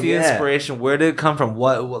 what's the inspiration? Where did it come from?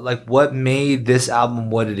 What made this album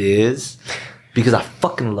what it is? Because I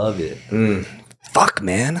fucking love it. Fuck,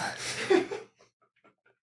 man.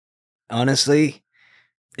 Honestly,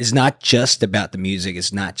 it's not just about the music.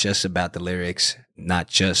 It's not just about the lyrics.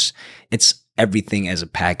 It's everything as a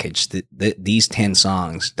package. These 10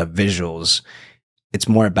 songs, the visuals, it's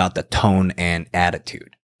more about the tone and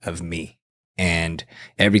attitude of me. And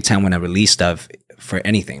every time when I release stuff for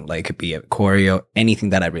anything, like it could be a choreo, anything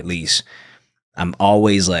that I release, I'm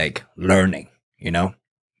always like learning, you know?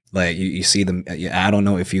 Like you see them, I don't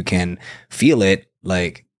know if you can feel it,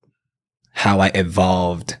 like how I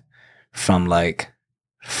evolved from like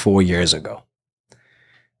 4 years ago.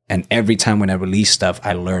 And every time when I release stuff,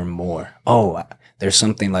 I learn more. Oh, there's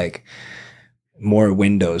something like more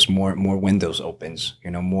windows opens,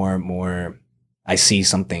 you know, more, I see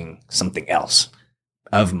something else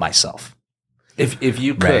of myself. If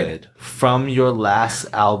you could, from your last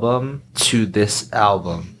album to this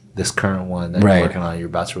album, this current one that you're working on, you're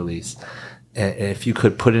about to release, and if you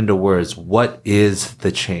could put into words, what is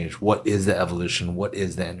the change? What is the evolution? What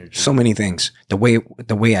is the energy? So many things. The way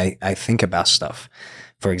I think about stuff.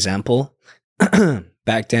 For example,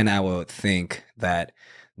 back then I would think that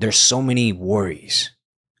there's so many worries.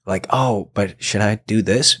 Like, oh, but should I do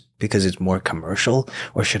this because it's more commercial?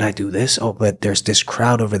 Or should I do this? Oh, but there's this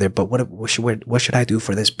crowd over there. But what should I do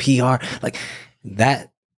for this PR? Like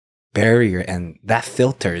that barrier and that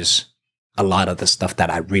filters a lot of the stuff that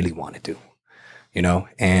I really want to do. You know,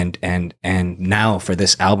 and now for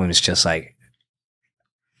this album, it's just like,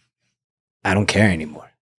 I don't care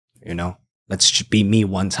anymore. You know, let's just be me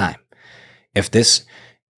one time. If this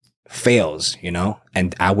fails, you know,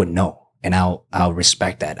 and I would know, and I'll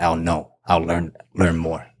respect that. I'll know, I'll learn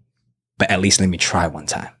more, but at least let me try one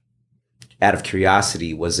time. Out of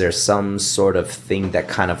curiosity, was there some sort of thing that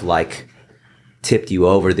kind of like tipped you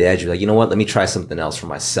over the edge? You're like, you know what, let me try something else for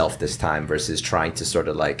myself this time versus trying to sort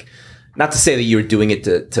of like, not to say that you were doing it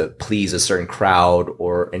to please a certain crowd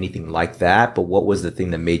or anything like that, but what was the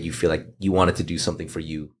thing that made you feel like you wanted to do something for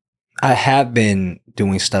you? I have been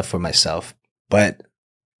doing stuff for myself, but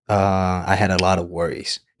I had a lot of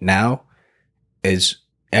worries. Now is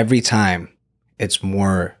every time it's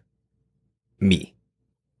more me.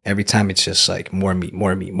 Every time it's just like more me.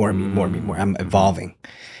 I'm evolving.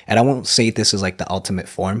 And I won't say this is like the ultimate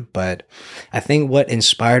form, but I think what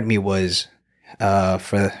inspired me was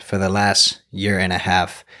for the last year and a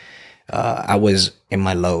half, I was in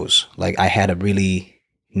my lows. Like I had a really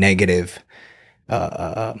negative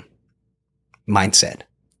mindset,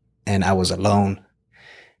 and I was alone,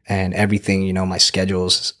 and everything, you know, my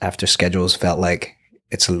schedules after schedules felt like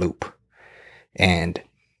it's a loop, and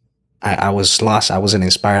I was lost. I wasn't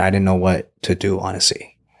inspired. I didn't know what to do,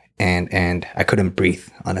 honestly, and I couldn't breathe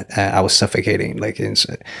on it. I was suffocating like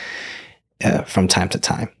from time to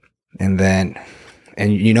time. And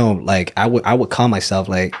you know, like I would call myself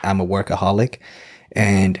like I'm a workaholic,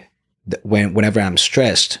 and whenever I'm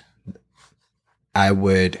stressed, I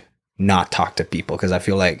would not talk to people because I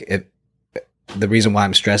feel like the reason why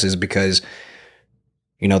I'm stressed is because,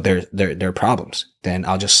 you know, there are problems. Then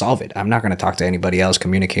I'll just solve it. I'm not going to talk to anybody else,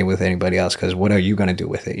 communicate with anybody else, because what are you going to do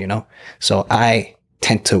with it, you know? So I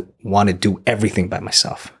tend to want to do everything by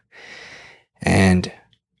myself, and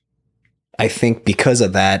I think because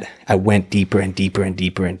of that, I went deeper and deeper and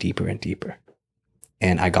deeper and deeper and deeper.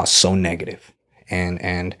 And I got so negative.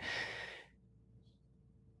 And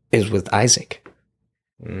it was with Isaac,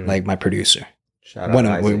 like my producer. Shout out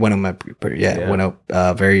Isaac. One of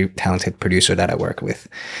a very talented producer that I work with.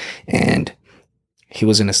 And he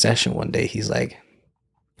was in a session one day. He's like,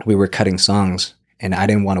 we were cutting songs, and I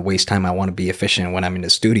didn't want to waste time. I want to be efficient. When I'm in the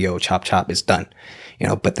studio, chop, it's done. You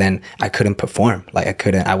know, but then I couldn't perform. Like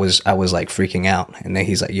I was like freaking out. And then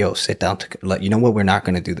he's like, yo, sit down you know what? We're not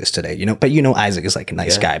going to do this today. You know, but you know, Isaac is like a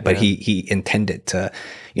nice guy, but he intended to,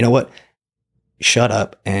 you know what? Shut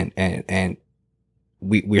up. And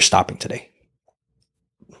we're stopping today.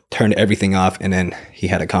 Turned everything off. And then he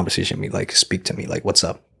had a conversation with me, like, speak to me, like, what's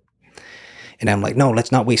up? And I'm like, no,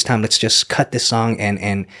 let's not waste time. Let's just cut this song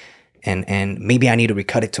and maybe I need to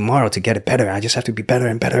recut it tomorrow to get it better. I just have to be better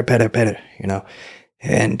and better, you know?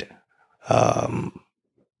 And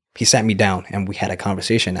he sat me down and we had a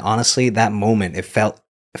conversation. And honestly, that moment, it felt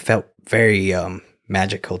very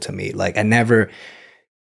magical to me. Like I never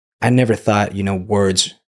I never thought,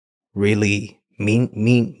 words really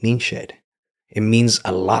mean shit. It means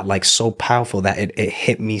a lot, like so powerful that it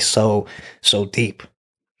hit me so deep,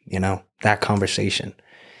 that conversation.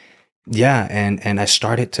 Yeah, and I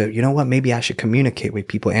started to, maybe I should communicate with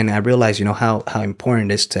people. And I realized, how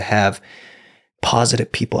important it is to have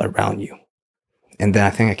positive people around you. And then I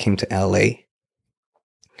think I came to LA.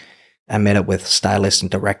 I met up with stylists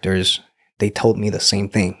and directors. They told me the same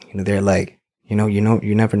thing. They're like, you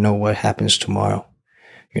never know what happens tomorrow.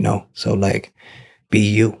 So like, be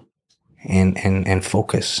you and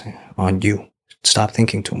focus on you. Stop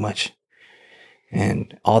thinking too much.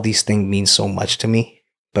 And all these things mean so much to me.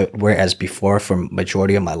 But whereas before, for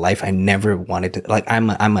majority of my life, I never wanted to, like, I'm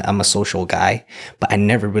a social guy, but I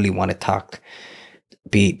never really want to talk,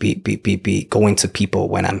 be going to people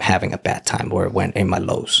when I'm having a bad time or when in my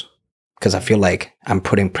lows, because I feel like I'm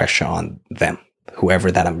putting pressure on them,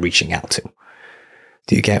 whoever that I'm reaching out to.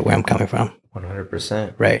 Do you get where I'm coming from?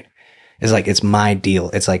 100%. Right. It's like, it's my deal.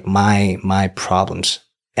 It's like my problems.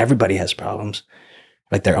 Everybody has problems,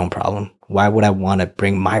 like their own problem. Why would I want to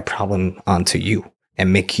bring my problem onto you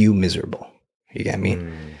and make you miserable? You get me?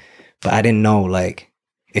 But I didn't know, like,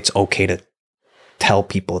 it's okay to tell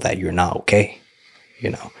people that you're not okay,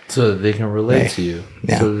 So that they can relate Right. to you.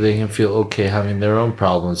 Yeah. So that they can feel okay having their own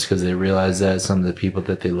problems, because they realize that some of the people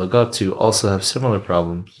that they look up to also have similar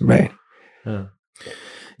problems. Right. Yeah.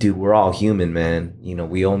 Dude, we're all human, man.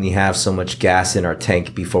 We only have so much gas in our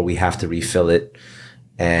tank before we have to refill it.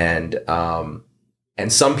 And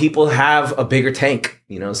some people have a bigger tank.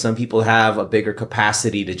 Some people have a bigger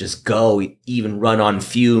capacity to just go, even run on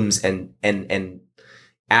fumes and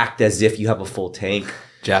act as if you have a full tank.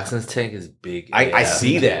 Jackson's tank is big. I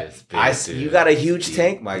see that. It's big, dude. You got a huge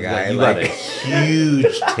tank, my guy. You got a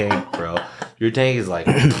huge tank, bro. Your tank is like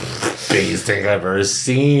biggest tank I've ever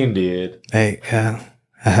seen, dude. Hey,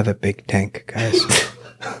 I have a big tank, guys.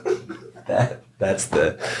 That's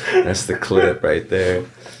the clip right there.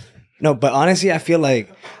 No, but honestly, I feel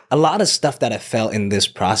like a lot of stuff that I felt in this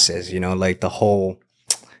process, like the whole.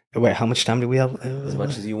 Wait, how much time do we have? As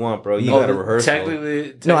much as you want, bro. You got to rehearse.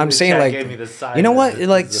 Technically, No, I'm saying, Chad like, gave me the sign you know that what? this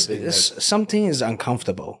Like, is a big neck. something is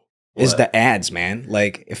uncomfortable. Is What? the ads, man?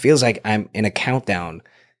 Like, it feels like I'm in a countdown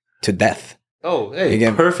to death. Oh, hey, You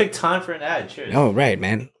get- perfect time for an ad. Cheers. Oh, right,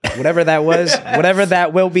 man. Whatever that was, whatever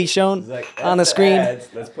that will be shown on the screen.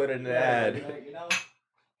 Let's put in an ad.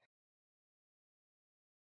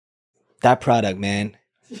 That product, man.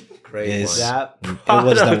 Great Is- one. That It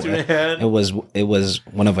was product, the, man. it was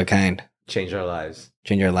one of a kind. Change our lives.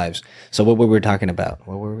 Change our lives. So what were we talking about?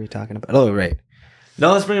 Oh, right.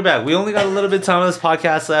 No, let's bring it back. We only got a little bit of time on this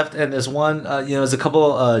podcast left, and there's one, there's a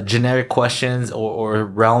couple generic questions or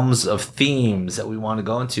realms of themes that we want to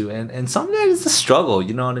go into, and some of that is a struggle.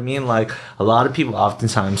 You know what I mean? Like, a lot of people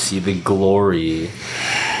oftentimes see the glory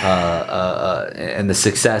and the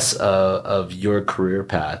success of your career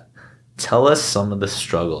path. Tell us some of the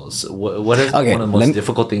struggles. What is Okay, one of the most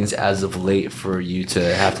difficult things as of late for you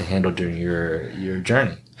to have to handle during your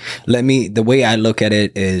journey? The way I look at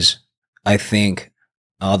it is, I think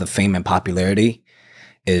all the fame and popularity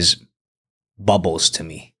is bubbles to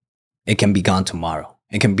me. It can be gone tomorrow.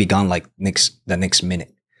 It can be gone like the next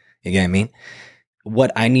minute. You get what I mean?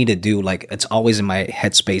 What I need to do, like, it's always in my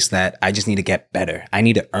headspace that I just need to get better. I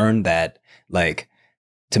need to earn that, like,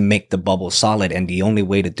 to make the bubble solid. And the only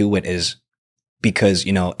way to do it is because,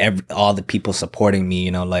 all the people supporting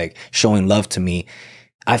me, like showing love to me.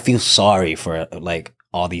 I feel sorry for, like,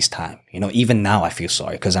 all these time, even now I feel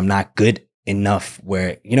sorry because I'm not good enough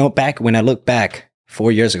where, back when I look back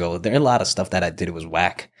 4 years ago, there are a lot of stuff that I did was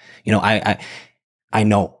whack. I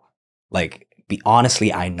know, like,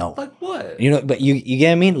 honestly, I know. Like what? But you get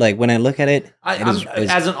what I mean? Like, when I look at it,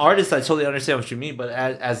 As an artist, I totally understand what you mean, but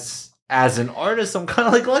as an artist, I'm kind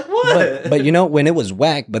of like what? but when it was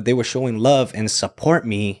whack, but they were showing love and support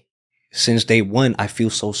me since day one, I feel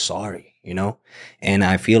so sorry, and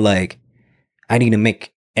I feel like I need to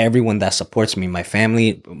make everyone that supports me, my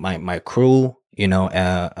family, my crew,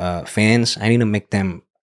 fans, I need to make them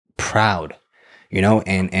proud,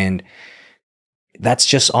 and that's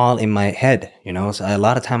just all in my head, So a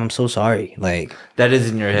lot of time I'm so sorry, like, That is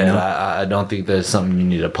in your head. You know? I don't think there's something you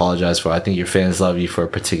need to apologize for. I think your fans love you for a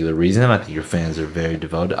particular reason. I think your fans are very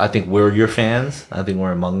devoted. I think we're your fans. I think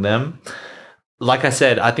we're among them. Like I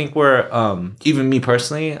said, I think we're, even me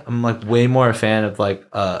personally, I'm like way more a fan of like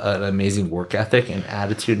an amazing work ethic and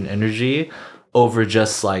attitude and energy over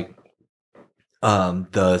just like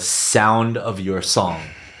the sound of your song.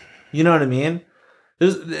 You know what I mean?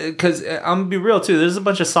 Because I'm gonna be real too. There's a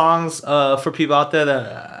bunch of songs for people out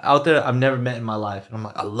there I've never met in my life, and I'm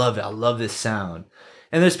like, I love it. I love this sound.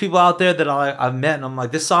 And there's people out there that I've met, and I'm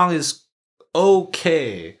like, this song is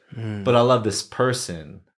okay, but I love this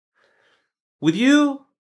person. With you,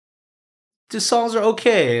 the songs are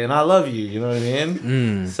okay, and I love you. You know what I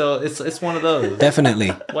mean? So it's one of those. Definitely.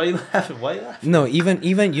 Why are you laughing? Why are you laughing? No, even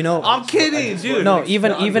you know. I'm kidding, dude. No,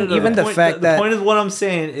 even the point, fact the point is what I'm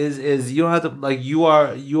saying is you don't have to like you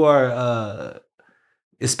are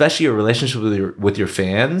especially your relationship with your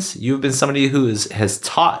fans. You've been somebody who has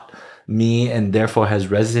taught me and therefore has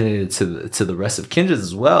resonated to the rest of Kinjaz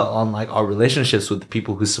as well on like our relationships with the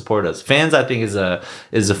people who support us. Fans, I think, is a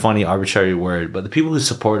funny arbitrary word, but the people who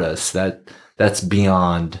support us, that's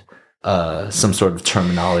beyond some sort of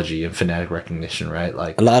terminology and phonetic recognition, right?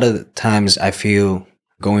 Like a lot of times I feel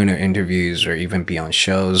going to interviews or even be on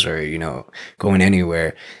shows or, you know, going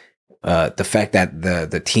anywhere, the fact that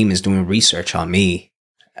the team is doing research on me,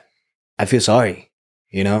 I feel sorry,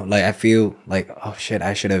 you know, like I feel like, oh shit,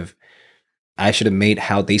 I should have made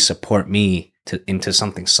how they support me into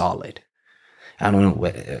something solid. I don't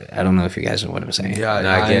know if you guys know what I'm saying. yeah,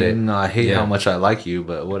 No, I get it. No, I hate Yeah. how much I like you,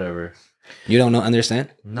 but whatever. You don't understand?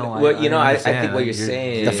 No, Well, you know, I understand. think what you're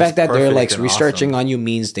saying The is fact that they're perfect like and researching awesome. on you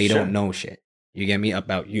means they Sure. don't know shit. You get me?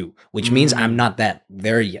 About you, which means I'm not that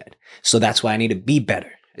there yet. So that's why I need to be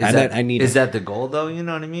better. Is Is that the goal though? You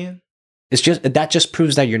know what I mean? It's just that just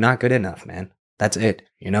proves that you're not good enough, man. That's it,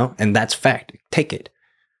 you know? And that's fact. Take it.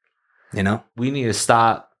 You know? We need to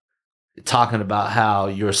stop talking about how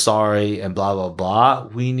you're sorry and blah blah blah.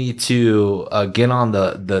 We need to get on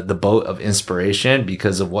the boat of inspiration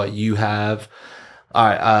because of what you have. All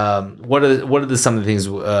right. What are some of the things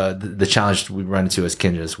the challenge we run into as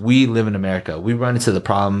Kinjaz? We live in America. We run into the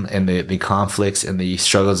problem and the conflicts and the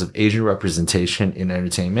struggles of Asian representation in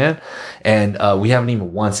entertainment. And we haven't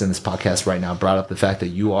even once in this podcast right now brought up the fact that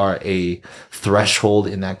you are a threshold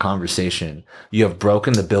in that conversation. You have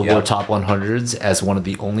broken the Billboard Top 100s as one of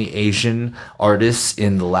the only Asian artists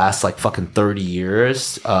in the last like fucking 30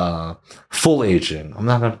 years. Full Asian. I'm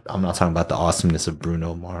not talking about the awesomeness of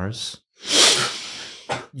Bruno Mars.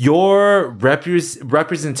 Your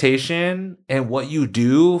representation and what you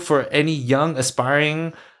do for any young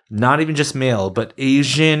aspiring, not even just male, but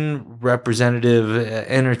Asian representative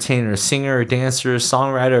entertainer, singer, dancer,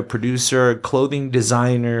 songwriter, producer, clothing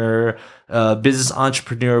designer, business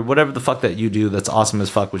entrepreneur, whatever the fuck that you do that's awesome as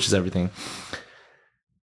fuck, which is everything.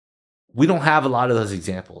 We don't have a lot of those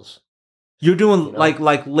examples. You're doing like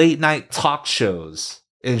late night talk shows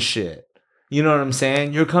and shit. You know what I'm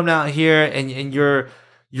saying? You're coming out here and you're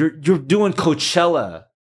doing Coachella.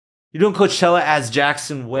 You're doing Coachella as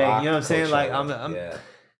Jackson Wang. You know what I'm saying? Like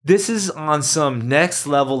this is on some next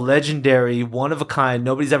level, legendary, one of a kind.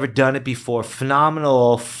 Nobody's ever done it before.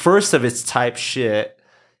 Phenomenal, first of its type shit.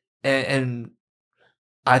 And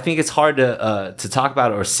I think it's hard to talk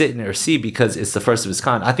about it or sit in it or see because it's the first of its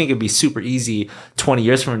kind. I think it'd be super easy 20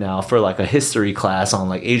 years from now for like a history class on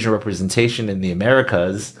like Asian representation in the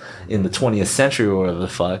Americas in the 20th century or whatever the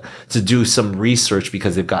fuck to do some research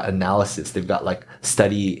because they've got analysis. They've got like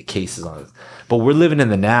study cases on it. But we're living in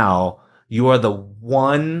the now. You are the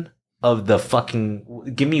one of the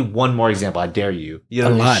fucking... Give me one more example. I dare you. You know,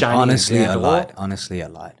 a lot. shining Honestly, example. a lot. Honestly, a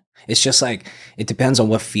lot. It's just like it depends on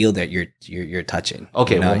what field that you're touching.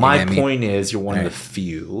 Okay, you know, well, you my get me? point is you're one of the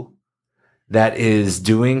few that is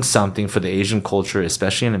doing something for the Asian culture,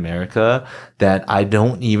 especially in America, that I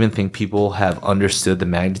don't even think people have understood the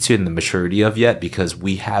magnitude and the maturity of yet because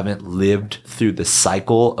we haven't lived through the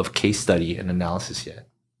cycle of case study and analysis yet.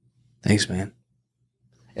 Thanks, man.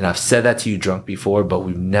 And I've said that to you drunk before, but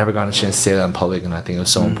we've never gotten a chance to say that in public, and I think it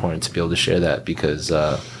was so important to be able to share that because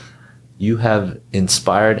you have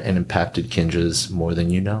inspired and impacted Kinjaz more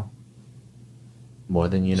than you know. More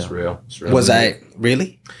than you know. It's real. Was I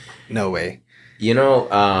really? No way. You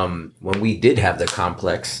know, when we did have the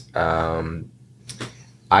complex,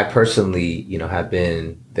 I personally, you know, have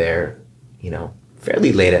been there, you know,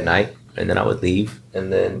 fairly late at night, and then I would leave,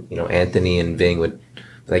 and then, you know, Anthony and Ving would be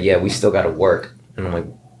like, yeah, we still got to work, and I'm like,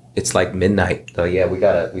 it's like midnight. So yeah, we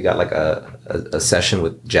got like a session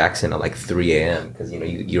with Jackson at like 3 a.m. because, you know,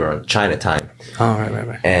 you're on China time. Oh,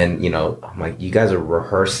 right. And, you know, I'm like, you guys are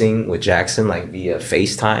rehearsing with Jackson like via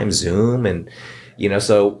FaceTime, Zoom, and, you know,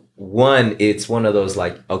 so one, it's one of those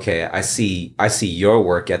like, okay, I see your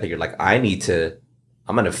work ethic. You're like, I'm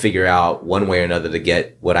going to figure out one way or another to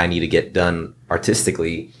get what I need to get done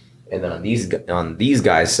artistically. And then on these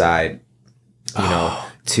guys' side, you know,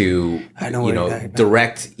 to, you know,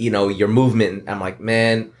 direct, you know, your movement. I'm like,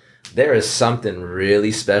 man, there is something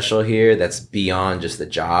really special here that's beyond just the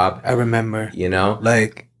job. I remember. You know?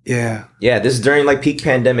 Like, Yeah. Yeah, this is during like peak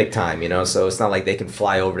pandemic time, you know, so it's not like they can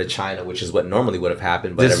fly over to China, which is what normally would have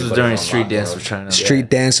happened. But This was during everybody's on Street Dance lockdown. of China. Street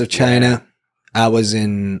Dance of China. I was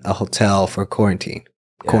in a hotel for quarantine,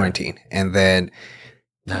 and then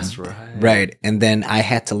That's right. right, and then I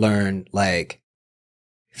had to learn like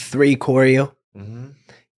 3 choreo Mm-hmm.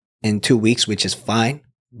 in 2 weeks, which is fine.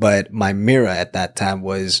 But my mirror at that time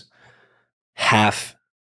was half.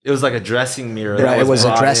 It was like a dressing mirror. Right, that it was a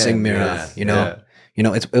brought dressing in. mirror, Yeah, you know? yeah. You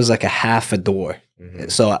know, it was like a half a door. Mhm.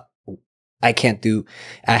 So I can't do.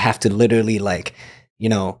 I have to literally like, you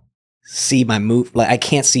know, see my move. Like I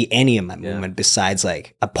can't see any of my Yeah. movement besides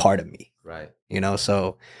like a part of me. Right. You know,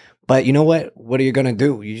 so. But you know what? What are you gonna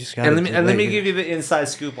do? You just gotta. And let me give you the inside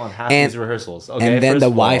scoop on half And- these rehearsals. Okay, And then first the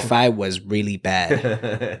of all- Wi-Fi was really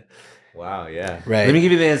bad. Wow. Yeah. Right. Let me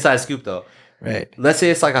give you the inside scoop though. Right. Let's say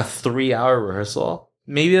it's like a 3-hour rehearsal.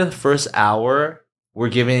 Maybe the first hour we're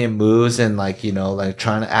giving him moves and like, you know, like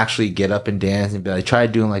trying to actually get up and dance and be like, try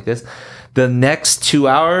doing like this. The next 2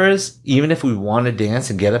 hours, even if we want to dance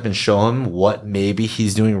and get up and show him what maybe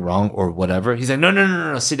he's doing wrong or whatever, he's like,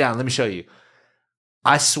 no, sit down. Let me show you.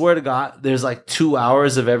 I swear to God, there's like 2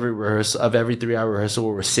 hours of every rehearsal, of every 3-hour rehearsal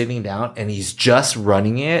where we're sitting down and he's just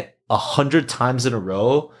running it 100 times in a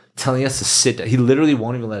row, telling us to sit down. He literally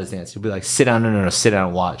won't even let us dance. He'll be like, sit down, no, sit down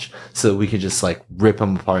and watch, so that we can just like rip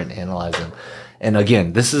him apart and analyze him. And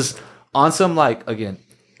again, this is on some like, again,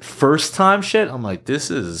 first time shit. I'm like, this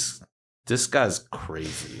guy's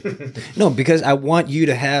crazy. No, because I want you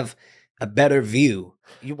to have a better view.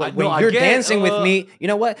 When I you're get, dancing with me, you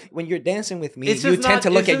know what? When you're dancing with me, It's you just tend not- to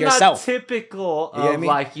look it's at just not yourself. typical You know what I of mean?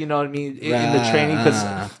 like, you know what I mean, in the training, Right.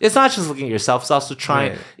 because it's not just looking at yourself. It's also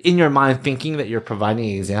trying Right. in your mind thinking that you're providing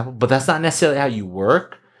an example, but that's not necessarily how you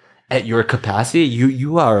work at your capacity.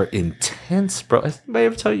 You are intense, bro. Has anybody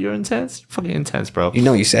ever tell you you're intense? You're fucking intense, bro. You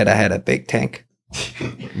know, you said I had a big tank.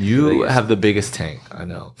 You have the biggest tank. I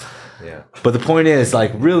know. Yeah. But the point is,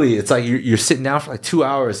 like, really, it's like you're sitting down for like 2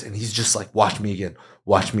 hours and he's just like, watch me again.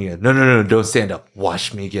 Watch me again. No, don't stand up.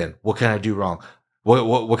 Watch me again. What can I do wrong?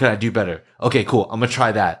 What can I do better? Okay, cool. I'm gonna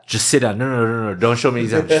try that. Just sit down. No. Don't show me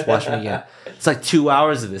example. Just watch me again. It's like 2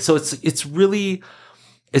 hours of this. So it's really,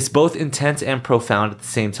 it's both intense and profound at the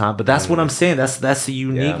same time. But that's what I'm saying. That's the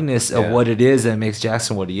uniqueness of Yeah. what it is that makes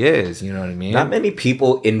Jackson what he is. You know what I mean? Not many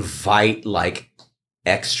people invite like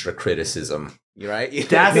extra criticism. You right?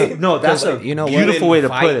 That's that's a you know what? beautiful way to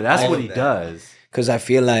Invite put it. That's all what of he that. does. Because I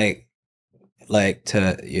feel like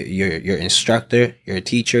to your instructor, your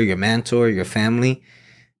teacher, your mentor, your family,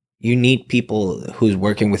 you need people who's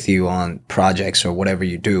working with you on projects or whatever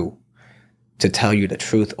you do to tell you the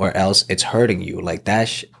truth, or else it's hurting you. Like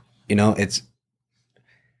that, you know,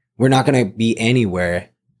 we're not gonna be anywhere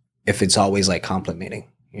if it's always like complimenting.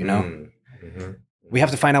 You know, Mhm. we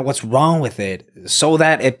have to find out what's wrong with it so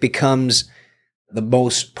that it becomes the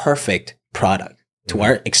most perfect product to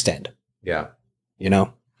our extent. Yeah. You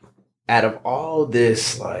know. Out of all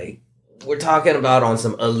this, like we're talking about on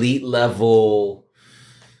some elite level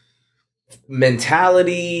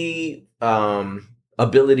mentality,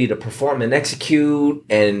 ability to perform and execute,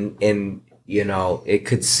 and you know, it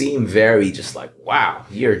could seem very just like, wow,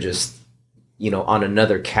 you're just, you know, on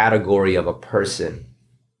another category of a person.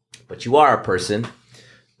 But you are a person.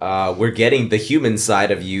 We're getting the human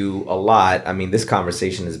side of you a lot. I mean, this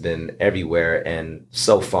conversation has been everywhere and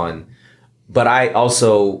so fun. But I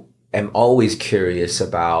also am always curious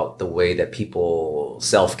about the way that people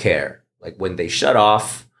self-care. Like when they shut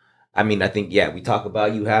off. I mean, I think, yeah, we talk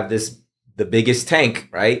about you have the biggest tank,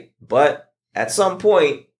 right? But at some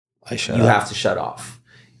point, you have to shut off.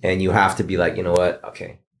 And you have to be like, you know what?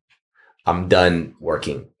 Okay, I'm done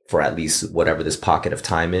working for at least whatever this pocket of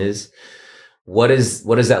time is. What does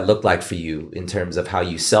that look like for you in terms of how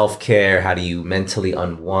you self-care? How do you mentally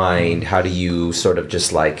unwind? How do you sort of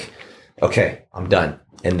just like, okay, I'm done.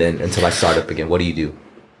 And then until I start up again, what do you do?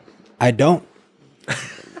 I don't.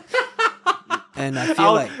 And I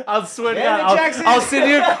feel like I'll swear to Damn God, it, Jackson. I'll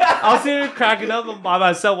sit here cracking up by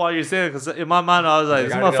myself while you're saying it, because in my mind I was like,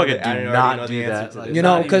 this motherfucker do not do that. Like, you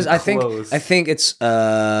know, not because even I think it's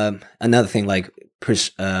another thing, like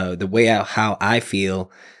the way how I feel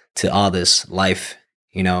to all this life,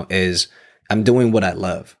 you know, is I'm doing what I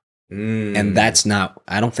love, and that's not.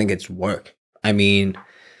 I don't think it's work. I mean,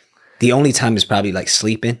 the only time is probably like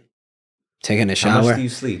sleeping, taking a shower. How much do you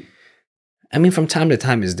sleep? I mean, from time to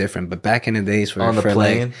time is different, but back in the days On the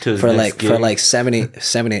plane to his next for gig. like 7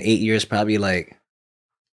 to 8 years, probably like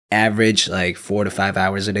average like 4 to 5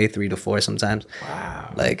 hours a day, 3 to 4 sometimes.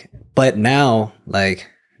 Wow. Like, but now like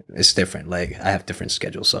it's different. Like I have different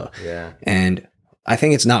schedules, so Yeah. and I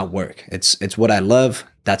think it's not work. It's what I love.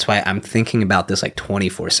 That's why I'm thinking about this like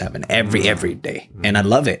 24/7 every day, and I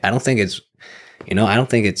love it. I don't think it's, I don't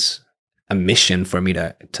think it's a mission for me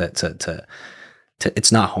to.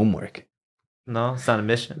 It's not homework. No, it's not a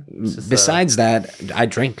mission. It's just, Besides that, I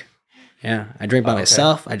drink. Yeah, I drink by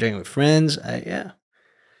myself. I drink with friends. Yeah,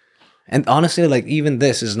 and honestly, like even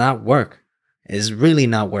this is not work. It's really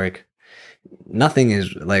not work. Nothing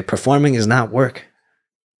is like performing is not work.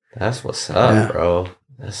 That's what's up, bro.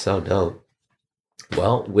 That's so dope.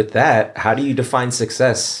 Well, with that, how do you define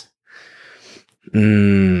success?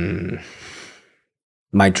 My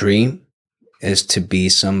dream is to be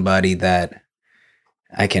somebody that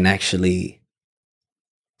I can actually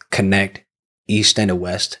connect East and the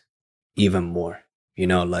West even more.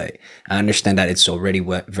 Like I understand that it's already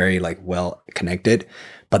very like well connected,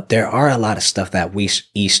 but there are a lot of stuff that we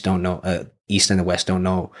East don't know, East and the West don't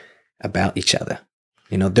know about each other.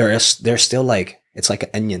 There's still like, it's like an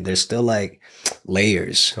onion. There's still like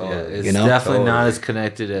layers. yeah, it's definitely not as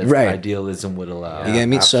connected as idealism would allow. You get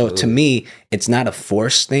me? Absolutely. So to me, it's not a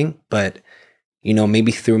forced thing, but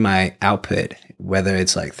maybe through my output, whether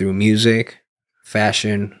it's like through music,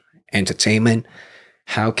 fashion, entertainment,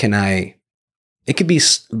 how can it could be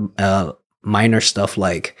minor stuff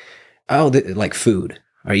like, like food,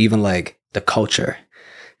 or even like the culture,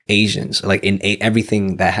 Asians, like in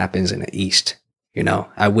everything that happens in the East.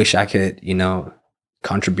 I wish I could,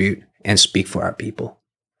 contribute and speak for our people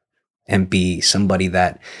and be somebody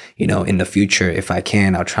that, in the future, if I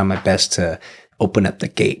can, I'll try my best to open up the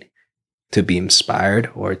gate to be inspired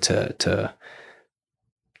or to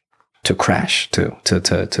crash,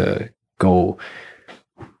 to go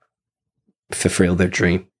fulfill their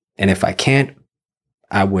dream. And if I can't,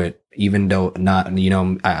 I would, even though not,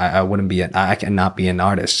 I wouldn't be, I cannot be an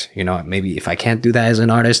artist. Maybe if I can't do that as an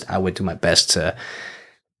artist, I would do my best to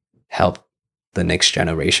help the next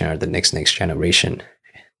generation or the next generation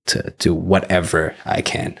to do whatever I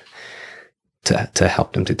can to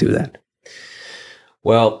help them to do that.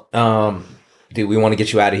 Well, dude, we want to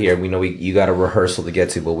get you out of here. We know you got a rehearsal to get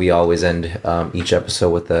to, but we always end each episode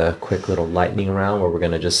with a quick little lightning round where we're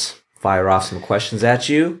going to just fire off some questions at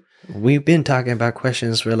you. We've been talking about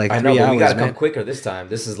questions for like 3 I know, hours. but we gotta man. come quicker this time.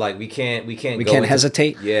 This is like we can't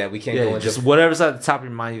hesitate. Yeah, we can't go into just whatever's at the top of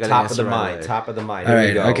your mind. You got top of the mind. Top of the mind. All Here right.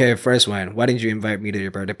 we go. Okay. First one. Why didn't you invite me to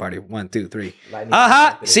your birthday party? 1, 2, 3.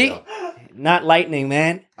 Lightning. See, not lightning,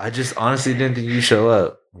 man. I just honestly didn't think you show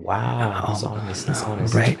up. Wow. That's honest. That's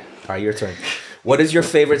honest. Right. All right, your turn. What is your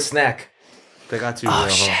favorite snack? They got you. Oh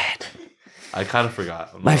shit. I kind of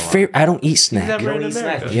forgot. My favorite. I don't eat snack. Never You don't in eat snack.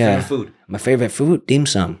 America. What's your Yeah. favorite food? My favorite food, dim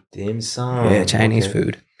sum. Dim sum. Yeah, Chinese Okay.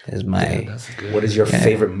 food is my That's good. What is your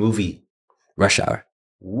favorite movie? Rush Hour.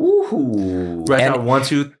 Woohoo. Rush and Hour 1,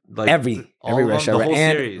 2, like Every all of Rush them, Hour the whole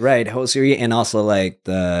and series. right, whole series, and also like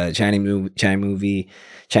the Chinese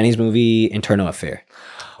movie Internal Affair.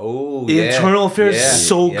 Oh, yeah. Internal Affairs is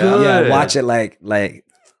so good. Yeah, watch it like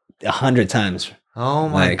 100 times. Oh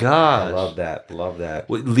my Like, god. I love that. Love that.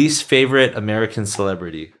 Least favorite American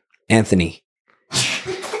celebrity. Anthony.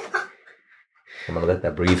 I'm gonna let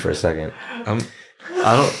that breathe for a second.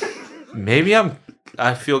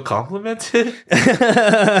 I feel complimented. Dude,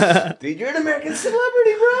 you're an American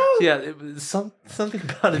celebrity, bro. Yeah, something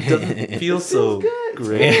about it doesn't feel so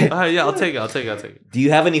great. Yeah, I'll take it. Do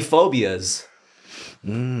you have any phobias?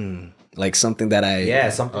 Like something that I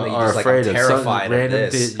Something that you Are just like afraid I'm of, some terrified of random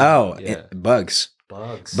this. bit- Oh, Yeah. bugs.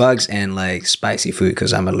 Bugs. And like spicy food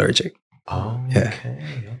because I'm allergic. Oh, Yeah.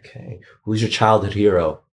 okay. Who's your childhood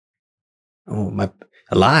hero? Oh,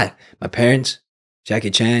 a lot. My parents,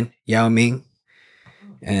 Jackie Chan, Yao Ming,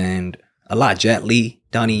 and a lot. Jet Li,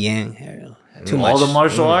 Donnie Yen. Too much. All the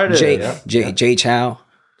martial artists. Jay Chow.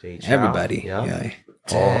 Jay Chow. Everybody. Yeah. Yeah.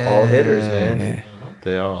 All hitters, man. Yeah.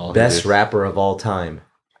 They are all Best hitters. rapper of all time.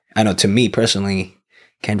 I know. To me personally,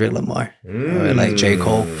 Kendrick Lamar or like J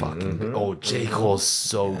Cole. Oh, J. Cole's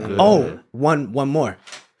so good. Oh, one more.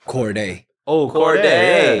 Corday. Oh,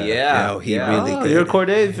 Corday. Yeah. Yo, he really Oh, good. you're a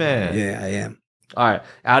Corday fan. Yeah, I am. All right.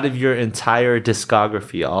 Out of your entire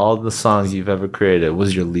discography, all the songs you've ever created, what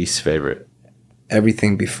was your least favorite?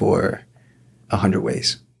 Everything before 100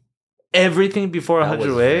 Ways. Everything before That 100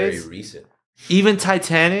 was Ways? very recent. Even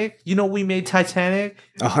Titanic? You know, we made Titanic.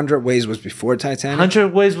 100 Ways was before Titanic.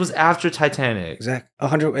 100 Ways was after Titanic. Exact.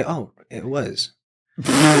 100 Ways. Oh, it was.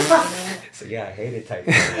 So yeah, I hated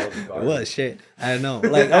Titanic. It was shit. I don't know.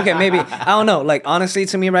 Like, okay, maybe I don't know. Like, honestly,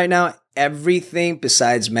 to me right now, everything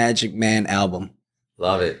besides Magic Man album.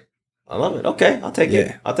 Love it. I love it. Okay, I'll take Yeah.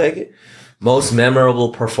 it. I'll take it. Most memorable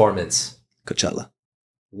performance. Coachella.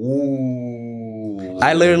 Ooh.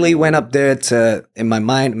 I literally went up there to, in my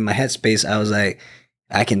mind, in my headspace, I was like,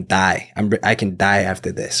 I can die. I can die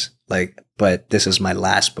after this. Like, but this is my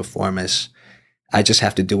last performance. I just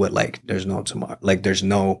have to do it like there's no tomorrow. Like there's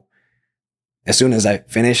no, as soon as I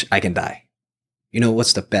finish, I can die. You know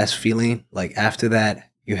what's the best feeling? Like after that,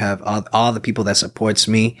 you have all the people that supports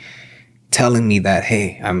me telling me that,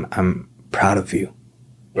 hey, I'm proud of you.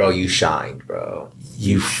 Bro, you shined, bro.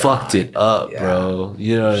 You fucked it up, bro.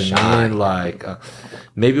 You know what I mean? Like,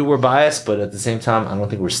 maybe we're biased, but at the same time, I don't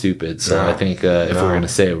think we're stupid. So I think if we're gonna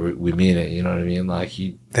say it, we mean it. You know what I mean? Like,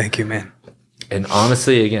 Thank you, man. and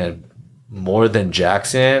honestly, again, more than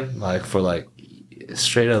Jackson, like for like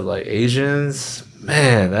straight up like Asians,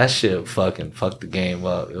 man, that shit fucking fucked the game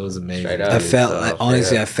up. It was amazing. Straight up. I felt like,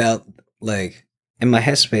 honestly, I felt like in my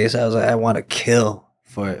headspace, I was like, I want to kill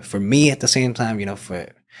for me at the same time, you know, for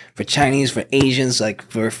Chinese, for Asians, like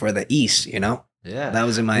for the East, you know. Yeah, That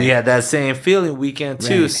was in my. we had that same feeling weekend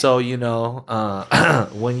too. Right. So you know,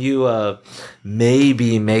 when you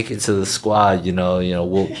maybe make it to the squad, you know,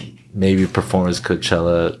 we'll maybe perform as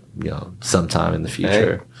Coachella, you know, sometime in the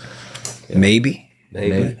future. Maybe.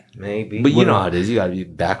 Maybe. But you know how it is. You got to be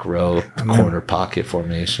back row, corner pocket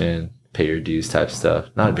formation, pay your dues type stuff.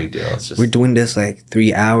 Not a big deal. It's just We're doing this like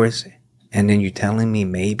 3 hours, and then you're telling me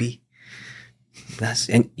maybe.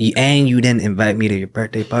 And you didn't invite me to your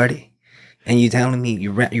birthday party, and you telling me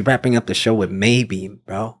you're wrapping up the show with maybe,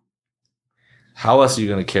 bro. how else are you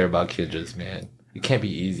gonna care about Kinjaz, man? It can't be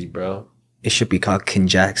easy, bro. It should be called Kin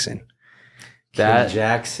Jackson. That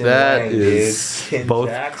Jackson that Wang, is dude. Kin both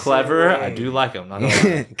Jackson clever. I Wang. do like him. Not gonna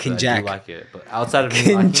lie. Kin I Jack. do like it, but outside of me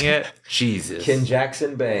Kin liking Jack. it, Jesus. Kin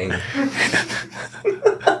Jackson Bang.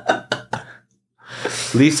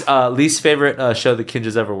 Least favorite show that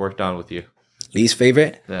Kinjaz ever worked on with you. Least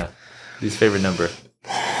favorite? Yeah, least favorite number.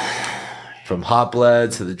 From Hot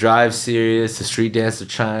Blood to the Drive series to Street Dance of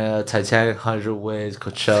China, Titanic 100 Ways,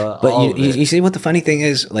 Coachella. But all of it. you see what the funny thing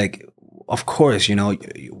is? Like, of course, you know,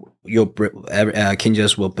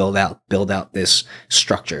 Kinjaz will build out this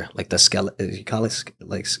structure, like the skeleton. You call it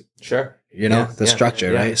like, Sure. you know, Yeah, the yeah,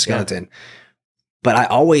 structure, yeah, right? yeah. Skeleton. But I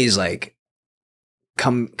always like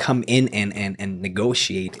come in and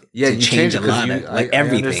negotiate to change a lot of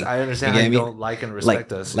everything. I understand You how get you me? don't like and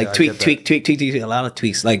respect us. Like Yeah, I tweak, get that. tweak, a lot of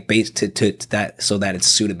tweaks, like based to that, so that it's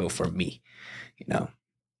suitable for me, you know.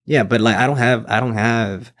 Yeah, but like I don't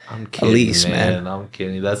have I'm kidding, Elise, man. man. I'm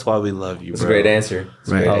kidding. That's why we love you, It's bro. a great answer. It's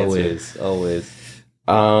a Right. great answer. Always.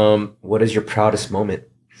 What is your proudest moment?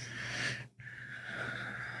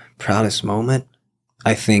 proudest moment.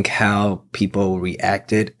 I think how people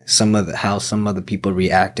reacted, how some of the people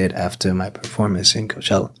reacted after my performance in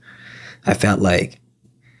Coachella. I felt like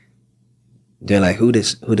they're like, who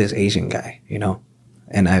this Asian guy, you know?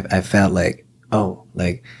 And I felt like, oh,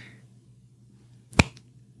 like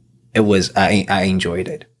it was, I enjoyed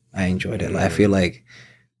it. Like, I feel like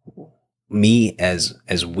me as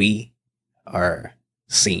we are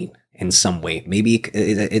seen in some way. Maybe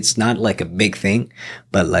it's not like a big thing,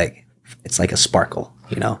 but like it's like a sparkle,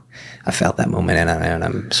 you know. I felt that moment, and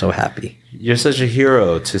I'm so happy. You're such a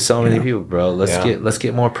hero to so many Yeah. people, bro. Let's Yeah.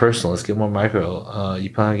 get more personal. Let's get more micro. You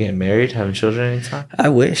plan on getting married, having children anytime? I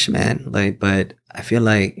wish, man. Like, but I feel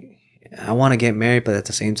like I want to get married, but at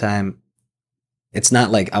the same time, it's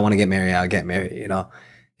not like I want to get married. I'll get married, you know.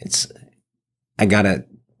 I gotta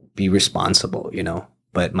be responsible, you know.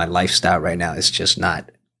 But my lifestyle right now is just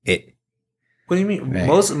not it. What do you mean? Right.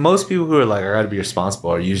 Most people who are like, I gotta be responsible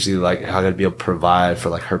are usually like, I gotta be able to provide for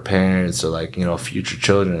like her parents or like, you know, future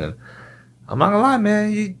children. And I'm not gonna lie,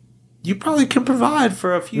 man, you probably can provide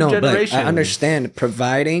for a few No, generations. but I understand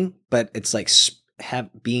providing, but it's like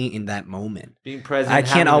being in that moment. Being present. I can't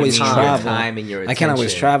having the always time. travel. Time and your I can't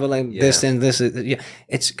always attention. travel like this Yeah. and this. Yeah,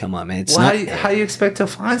 it's come on, man. It's Well, not. how you expect to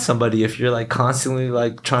find somebody if you're like constantly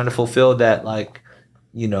like trying to fulfill that, like,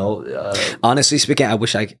 you know, Honestly speaking, I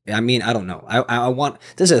wish I mean, I don't know. I want.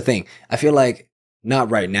 This is the thing. I feel like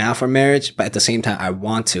not right now for marriage, but at the same time, I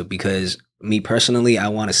want to, because me personally, I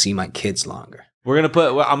want to see my kids longer. I'm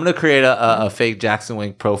gonna create a fake Jackson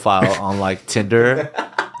Wang profile on like Tinder.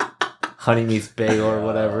 Honey meets bagel or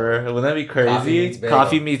whatever. Wouldn't that be crazy?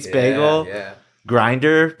 Coffee meets bagel. Yeah.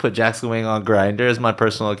 Grinder. Put Jackson Wang on Grinder as my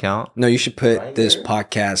personal account. No, you should put Right this there.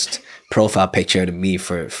 podcast profile picture to me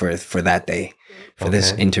for that day, for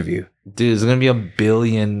this Okay. interview. Dude, there's gonna be a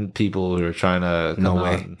billion people who are trying to come No out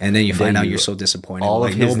way. and And then you find out date you're so disappointed. all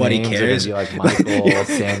like of his nobody names cares. are gonna be like Michael,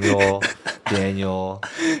 Samuel, Daniel.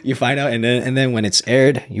 You find out, and then when it's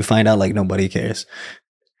aired, you find out like nobody cares.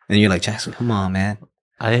 And you're like, Jackson, come on, man.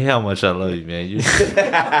 I hate how much I love you, man.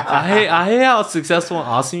 I hate how successful and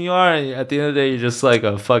awesome you are, and at the end of the day, you're just like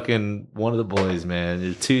a fucking one of the boys, man.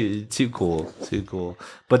 You're too cool, too cool.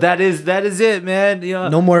 But that is it, man. You know,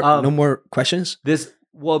 No more questions.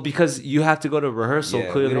 Because you have to go to rehearsal.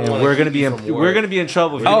 Yeah, Clearly, we don't and wanna we're gonna keep be you from we're work. gonna be in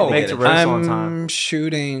trouble if you Oh, don't make it to rehearsal on time. I'm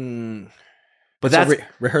shooting. But So that's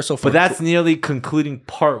rehearsal for. But that's nearly concluding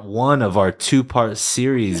part 1 of our 2-part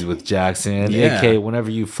series with Jackson. Yeah. AK, whenever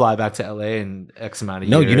you fly back to LA in X amount of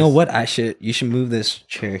No, years. you know what? You should move this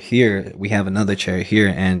chair here. We have another chair here,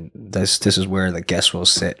 and this is where the guest will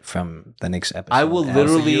sit from the next episode. I will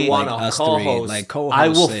literally want like a us co-host. three, like co-host. I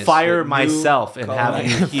will this. fire new myself and have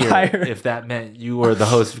you here Fire. if that meant you were the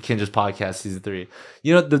host of Kinja's podcast season 3.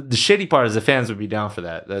 You know, the shitty part is the fans would be down for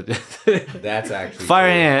that. That's actually Fire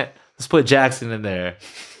true. Ant. Let's put Jackson in there.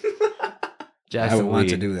 I Jackson would want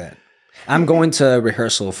to Lee. do that. I'm going to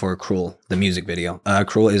rehearsal for Cruel, the music video.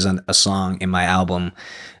 Cruel is a song in my album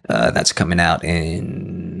that's coming out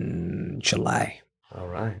in July. All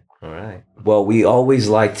right. Well, we always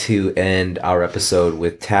like to end our episode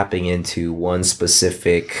with tapping into one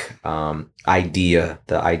specific idea,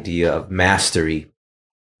 the idea of mastery,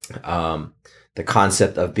 the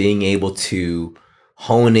concept of being able to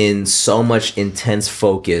hone in so much intense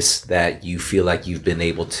focus that you feel like you've been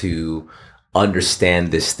able to understand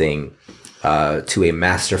this thing to a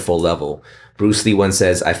masterful level. Bruce Lee once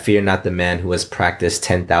says, "I fear not the man who has practiced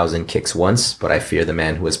 10,000 kicks once, but I fear the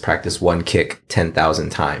man who has practiced one kick 10,000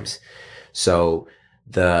 times." So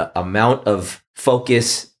the amount of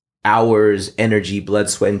focus, hours, energy, blood,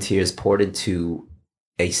 sweat, and tears poured into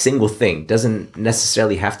a single thing doesn't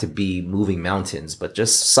necessarily have to be moving mountains, but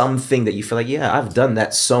just something that you feel like, yeah, I've done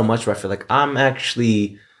that so much where I feel like I'm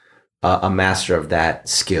actually a master of that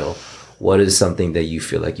skill. What is something that you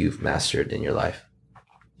feel like you've mastered in your life?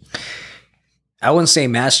 I wouldn't say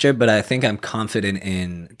master, but I think I'm confident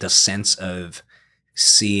in the sense of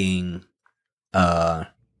seeing a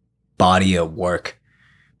body of work,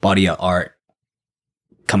 body of art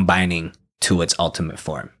combining to its ultimate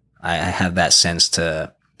form. I have that sense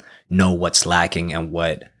to know what's lacking and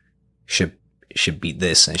what should be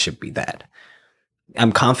this and should be that.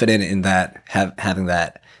 I'm confident in that, having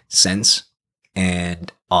that sense,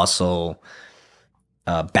 and also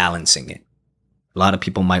balancing it. A lot of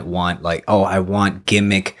people might want like, oh, I want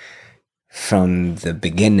from the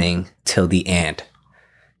beginning till the end.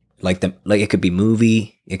 Like it could be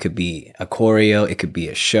movie, it could be a choreo, it could be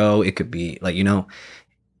a show, it could be like,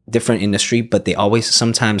 different industry, but they always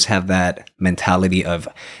sometimes have that mentality of,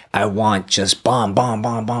 I want just bomb, bomb,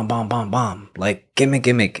 bomb, bomb, bomb, bomb, bomb. Like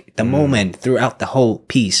gimmick, the moment throughout the whole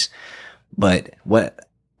piece. But what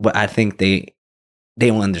I think they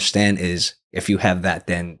don't understand is, if you have that,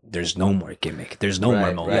 then there's no more gimmick. There's no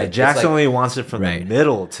more moment. Yeah, Jackson only wants it from the Right.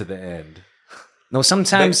 middle to the end. No,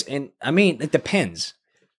 sometimes, it depends,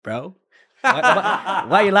 bro. Why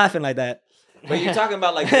are you laughing like that? But you're talking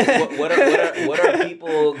about like what are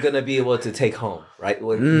people gonna be able to take home, right?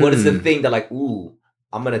 What is the thing that like, ooh,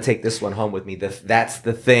 I'm gonna take this one home with me? That's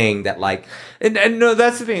the thing that like, And no,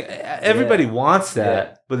 that's the thing. Everybody wants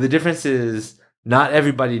that, but the difference is not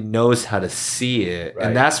everybody knows how to see it, Right.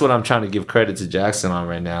 and that's what I'm trying to give credit to Jackson on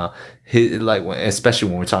right now. Especially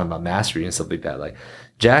when we're talking about mastery and stuff like that. Like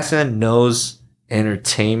Jackson knows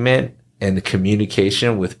entertainment and the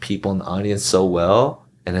communication with people in the audience so well,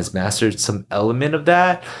 and has mastered some element of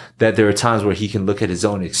that there are times where he can look at his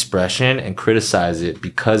own expression and criticize it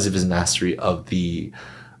because of his mastery of the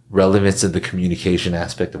relevance of the communication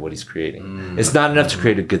aspect of what he's creating. It's not enough to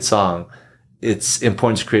create a good song. It's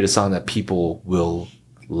important to create a song that people will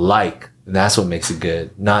like. And that's what makes it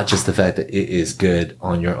good. Not just the fact that it is good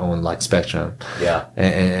on your own like spectrum. yeah,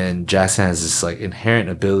 And Jackson has this like inherent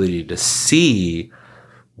ability to see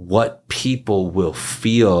what people will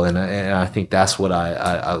feel. And I think that's what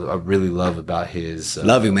I really love about his.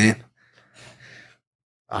 Love you, man.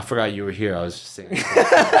 I forgot you were here. I was just saying.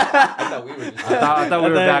 I thought we were just. I thought we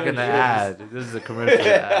were back in the ad. This is a commercial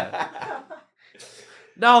ad.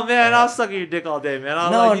 No, man, I'll suck at your dick all day, man.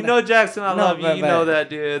 Jackson, I love you. You know that,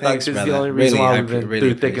 dude. Thanks, This is the brother. only reason Really, why I we've been really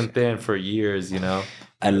through thick and appreciate thin for years,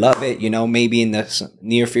 I love it. Maybe in the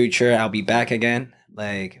near future, I'll be back again.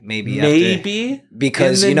 Like maybe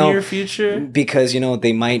because in the near future. because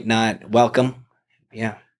they might not welcome.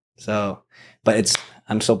 Yeah. So, but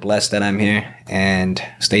I'm so blessed that I'm here, and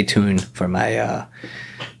stay tuned for my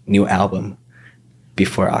new album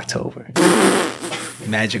before October.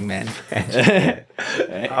 Magic Man.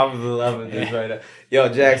 I'm loving this right now. Yo,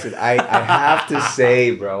 Jackson, I have to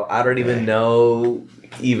say, bro, I don't even know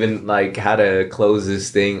like how to close this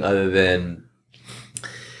thing other than,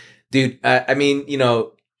 dude, I mean,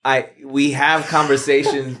 we have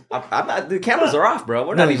conversations. I'm not. The cameras are off, bro.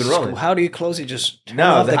 We're not even rolling. How do you close it? Just turn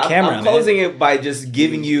No, off the camera. I'm closing it by just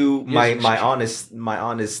giving you my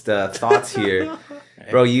honest thoughts here,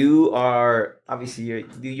 bro. You are obviously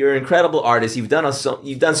you're an incredible artist. You've done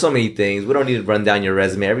so many things. We don't need to run down your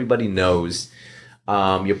resume. Everybody knows.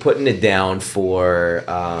 You're putting it down for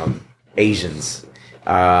Asians.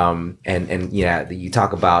 And yeah, you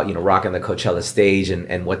talk about, rocking the Coachella stage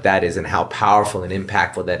and what that is and how powerful and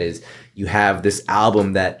impactful that is. You have this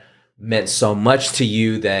album that meant so much to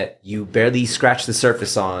you that you barely scratched the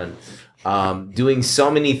surface on, doing so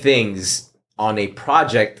many things on a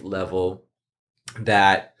project level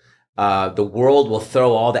that the world will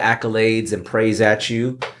throw all the accolades and praise at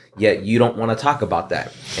you, yet you don't want to talk about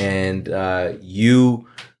that. And when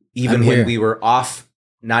we were off,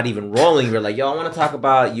 not even rolling, you're like, yo, I want to talk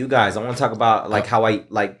about you guys. I want to talk about like how I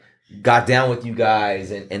like got down with you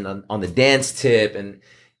guys and on the dance tip, and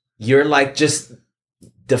you're like just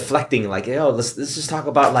deflecting, like, yo, let's just talk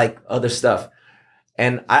about like other stuff.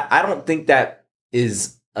 And I don't think that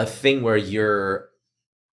is a thing where you're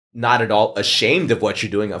not at all ashamed of what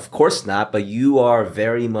you're doing. Of course not, but you are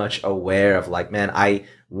very much aware of like, man, I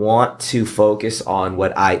want to focus on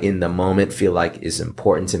what I in the moment feel like is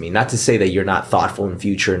important to me. Not to say that you're not thoughtful in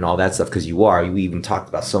future and all that stuff, because you are. We even talked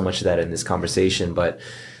about so much of that in this conversation, but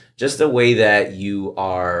just the way that you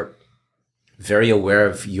are very aware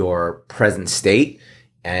of your present state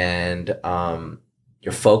and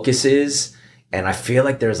your focus is. And I feel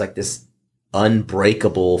like there's like this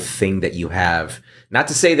unbreakable thing that you have. Not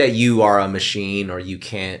to say that you are a machine or you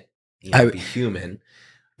can't be human.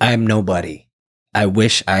 I am nobody. I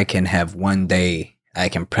wish I can have one day I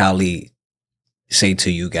can proudly say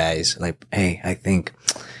to you guys, like, hey, I think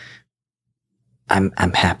I'm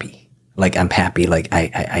happy. Like, I'm happy. Like,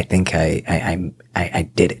 I think I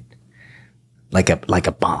did it. Like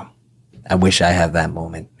a bomb. I wish I had that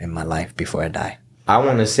moment in my life before I die. I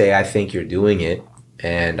want to say I think you're doing it,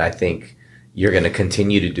 and I think you're going to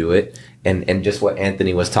continue to do it. And just what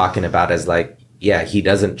Anthony was talking about is like, yeah, he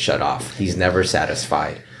doesn't shut off. He's never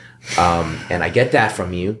satisfied. And I get that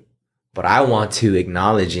from you, but I want to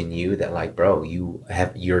acknowledge in you that like, bro,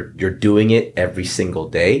 you're doing it every single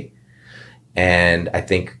day. And I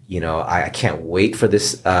think, I can't wait for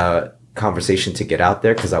this, conversation to get out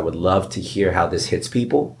there, because I would love to hear how this hits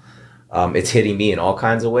people. It's hitting me in all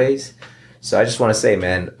kinds of ways. So I just want to say,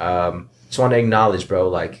 man, just want to acknowledge, bro,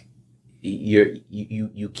 like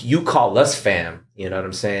you call us fam, you know what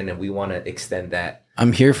I'm saying? And we want to extend that.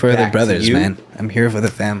 I'm here for the brothers, man. I'm here for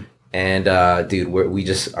the fam. And dude, we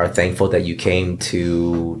just are thankful that you came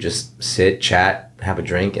to just sit, chat, have a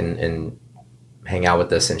drink, and hang out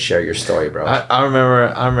with us and share your story, bro. I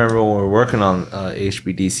remember when we were working on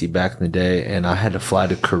HBDC back in the day, and I had to fly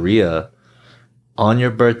to Korea on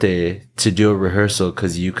your birthday to do a rehearsal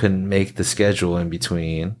because you couldn't make the schedule in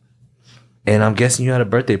between. And I'm guessing you had a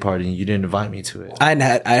birthday party and you didn't invite me to it. I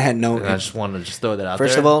had no. And I just wanted to throw that out.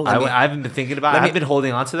 First there. of all, I haven't been thinking about it. I've been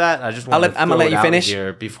holding on to that. I just want to. I'm gonna let you finish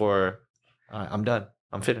here before. I'm done.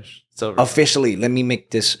 I'm finished. It's over. Officially, let me make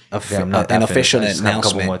this an official announcement. I have a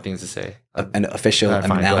couple more things to say. An official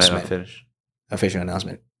announcement. Finish. Official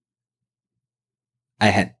announcement.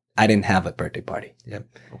 I didn't have a birthday party. Yep.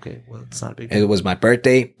 Okay. Well, it's not a big deal. It was my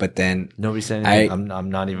birthday, but then nobody said anything.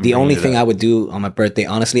 I'm not even. The only thing I would do on my birthday,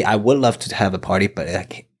 honestly, I would love to have a party, but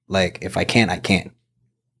if I can't, I can't.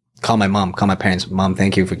 Call my mom. Call my parents. Mom,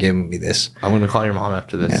 thank you for giving me this. I'm gonna call your mom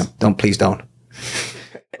after this. Yeah, please don't.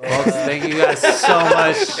 Well, thank you guys so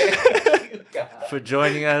much for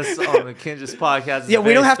joining us on the Kinjaz podcast. Yeah,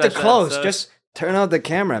 we don't have to close. Just turn out the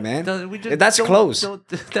camera, man. That's close. No.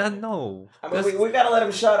 I mean, we gotta let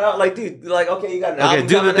him shout out. Like, dude, like, okay, you got an album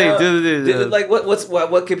do the coming thing. out. Do the thing. Like,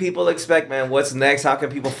 what can people expect, man? What's next? How can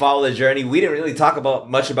people follow the journey? We didn't really talk about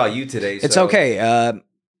much about you today. It's okay.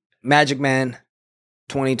 Magic Man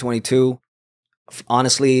 2022.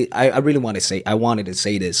 Honestly, I really wanted to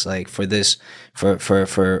say this, like, for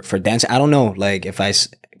dancing. I don't know, like, if I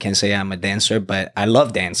can say I'm a dancer, but I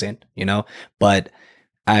love dancing, but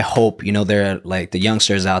I hope, there are like the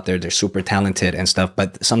youngsters out there, they're super talented and stuff,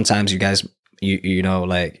 but sometimes you guys,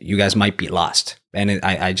 you guys might be lost. And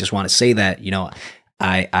I just want to say that,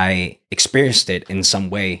 I experienced it in some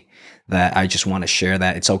way that I just want to share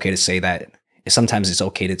that. It's okay to say that. Sometimes it's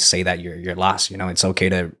okay to say that you're lost. It's okay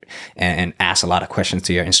to and ask a lot of questions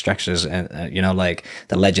to your instructors and like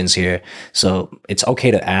the legends here. So it's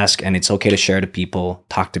okay to ask, and it's okay to share to people,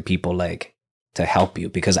 talk to people, like, to help you,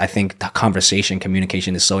 because I think the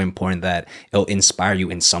communication is so important that it'll inspire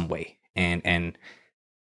you in some way. And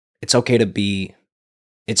it's okay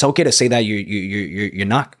to say that you're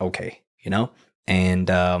not okay. and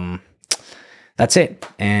that's it.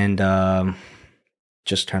 And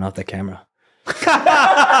just turn off the camera.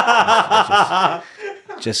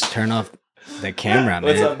 just turn off the camera, man.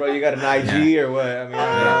 What's up, bro? You got an IG or what? I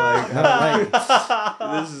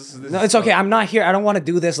mean, No, it's okay. I'm not here. I don't want to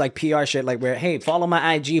do this like PR shit, like where, hey, follow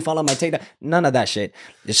my IG, follow my TikTok. None of that shit.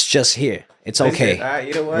 It's just here. It's okay. All right,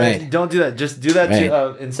 you know what? Right. Don't do that. Just do that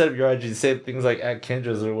Right. instead of your IG. Say things like at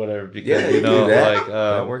Kinja's or whatever. Because Yeah, you know, do that. like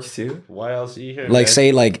That works too. why else are you here? Like man?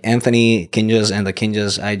 say like Anthony Kinjas and the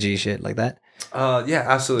Kinjas IG shit like that. Yeah,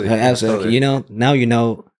 absolutely. Absolutely. Totally. You know, now you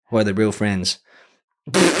know who are the real friends.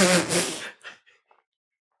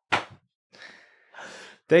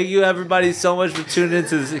 Thank you, everybody, so much for tuning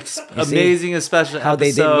into this amazing and special how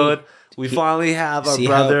they did me? episode. We finally have our See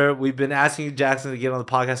brother. We've been asking Jackson to get on the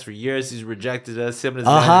podcast for years. He's rejected us. Him and his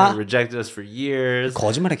Uh-huh. manager rejected us for years.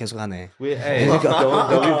 거짓말을 계속하네. Hey, don't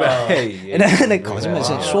be bad. Hey, 네, 거짓말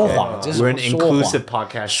说谎. We're an inclusive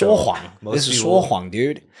podcast show. 说谎. Most This is people 说谎,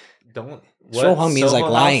 dude. don't. 说谎means like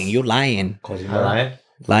Someone lying. else? You lying. Am I lying?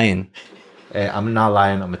 Lying. Hey, I'm not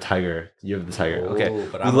lying. I'm a tiger. You're the tiger. Okay.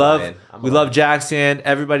 but We I'm love lying. I'm we lying. love Jackson.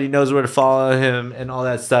 Everybody knows where to follow him and all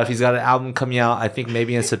that stuff. He's got an album coming out. I think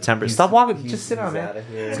maybe in September. Stop walking. Just sit down, man.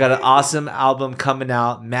 He's got an awesome album coming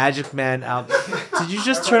out. Magic Man album. Did you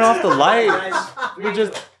just turn off the light? We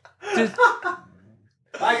just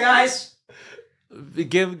Bye, guys.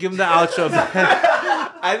 give him the outro, man.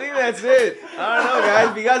 I think that's it. I don't know, guys.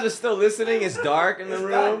 If you guys are still listening, it's dark in the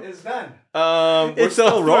room. It's done. We're It's still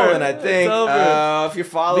over. rolling, I It's think. over. If you're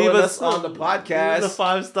following Leave us us on the Leave podcast, a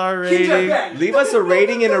 5-star rating. leave us a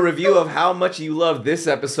rating and a review of how much you love this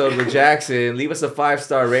episode with Jackson. Leave us a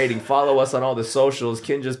 5-star rating. Follow us on all the socials.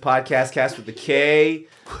 Kinja's Podcast, Cast with the K.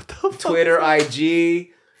 Twitter, IG.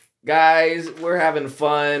 Guys, we're having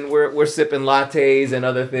fun. We're sipping lattes and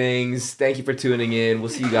other things. Thank you for tuning in. We'll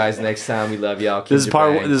see you guys next time. We love y'all. This is Kinja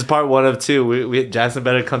part. Bang. This is part 1 of 2. We Jackson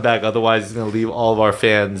better come back, otherwise he's gonna leave all of our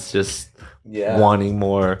fans just wanting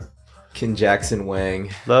more. Kin Jackson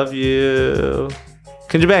Wang. Love you.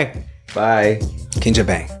 Kinja Bang. Bye. Kinja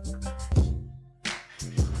Bang.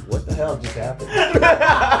 What the hell just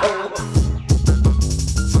happened?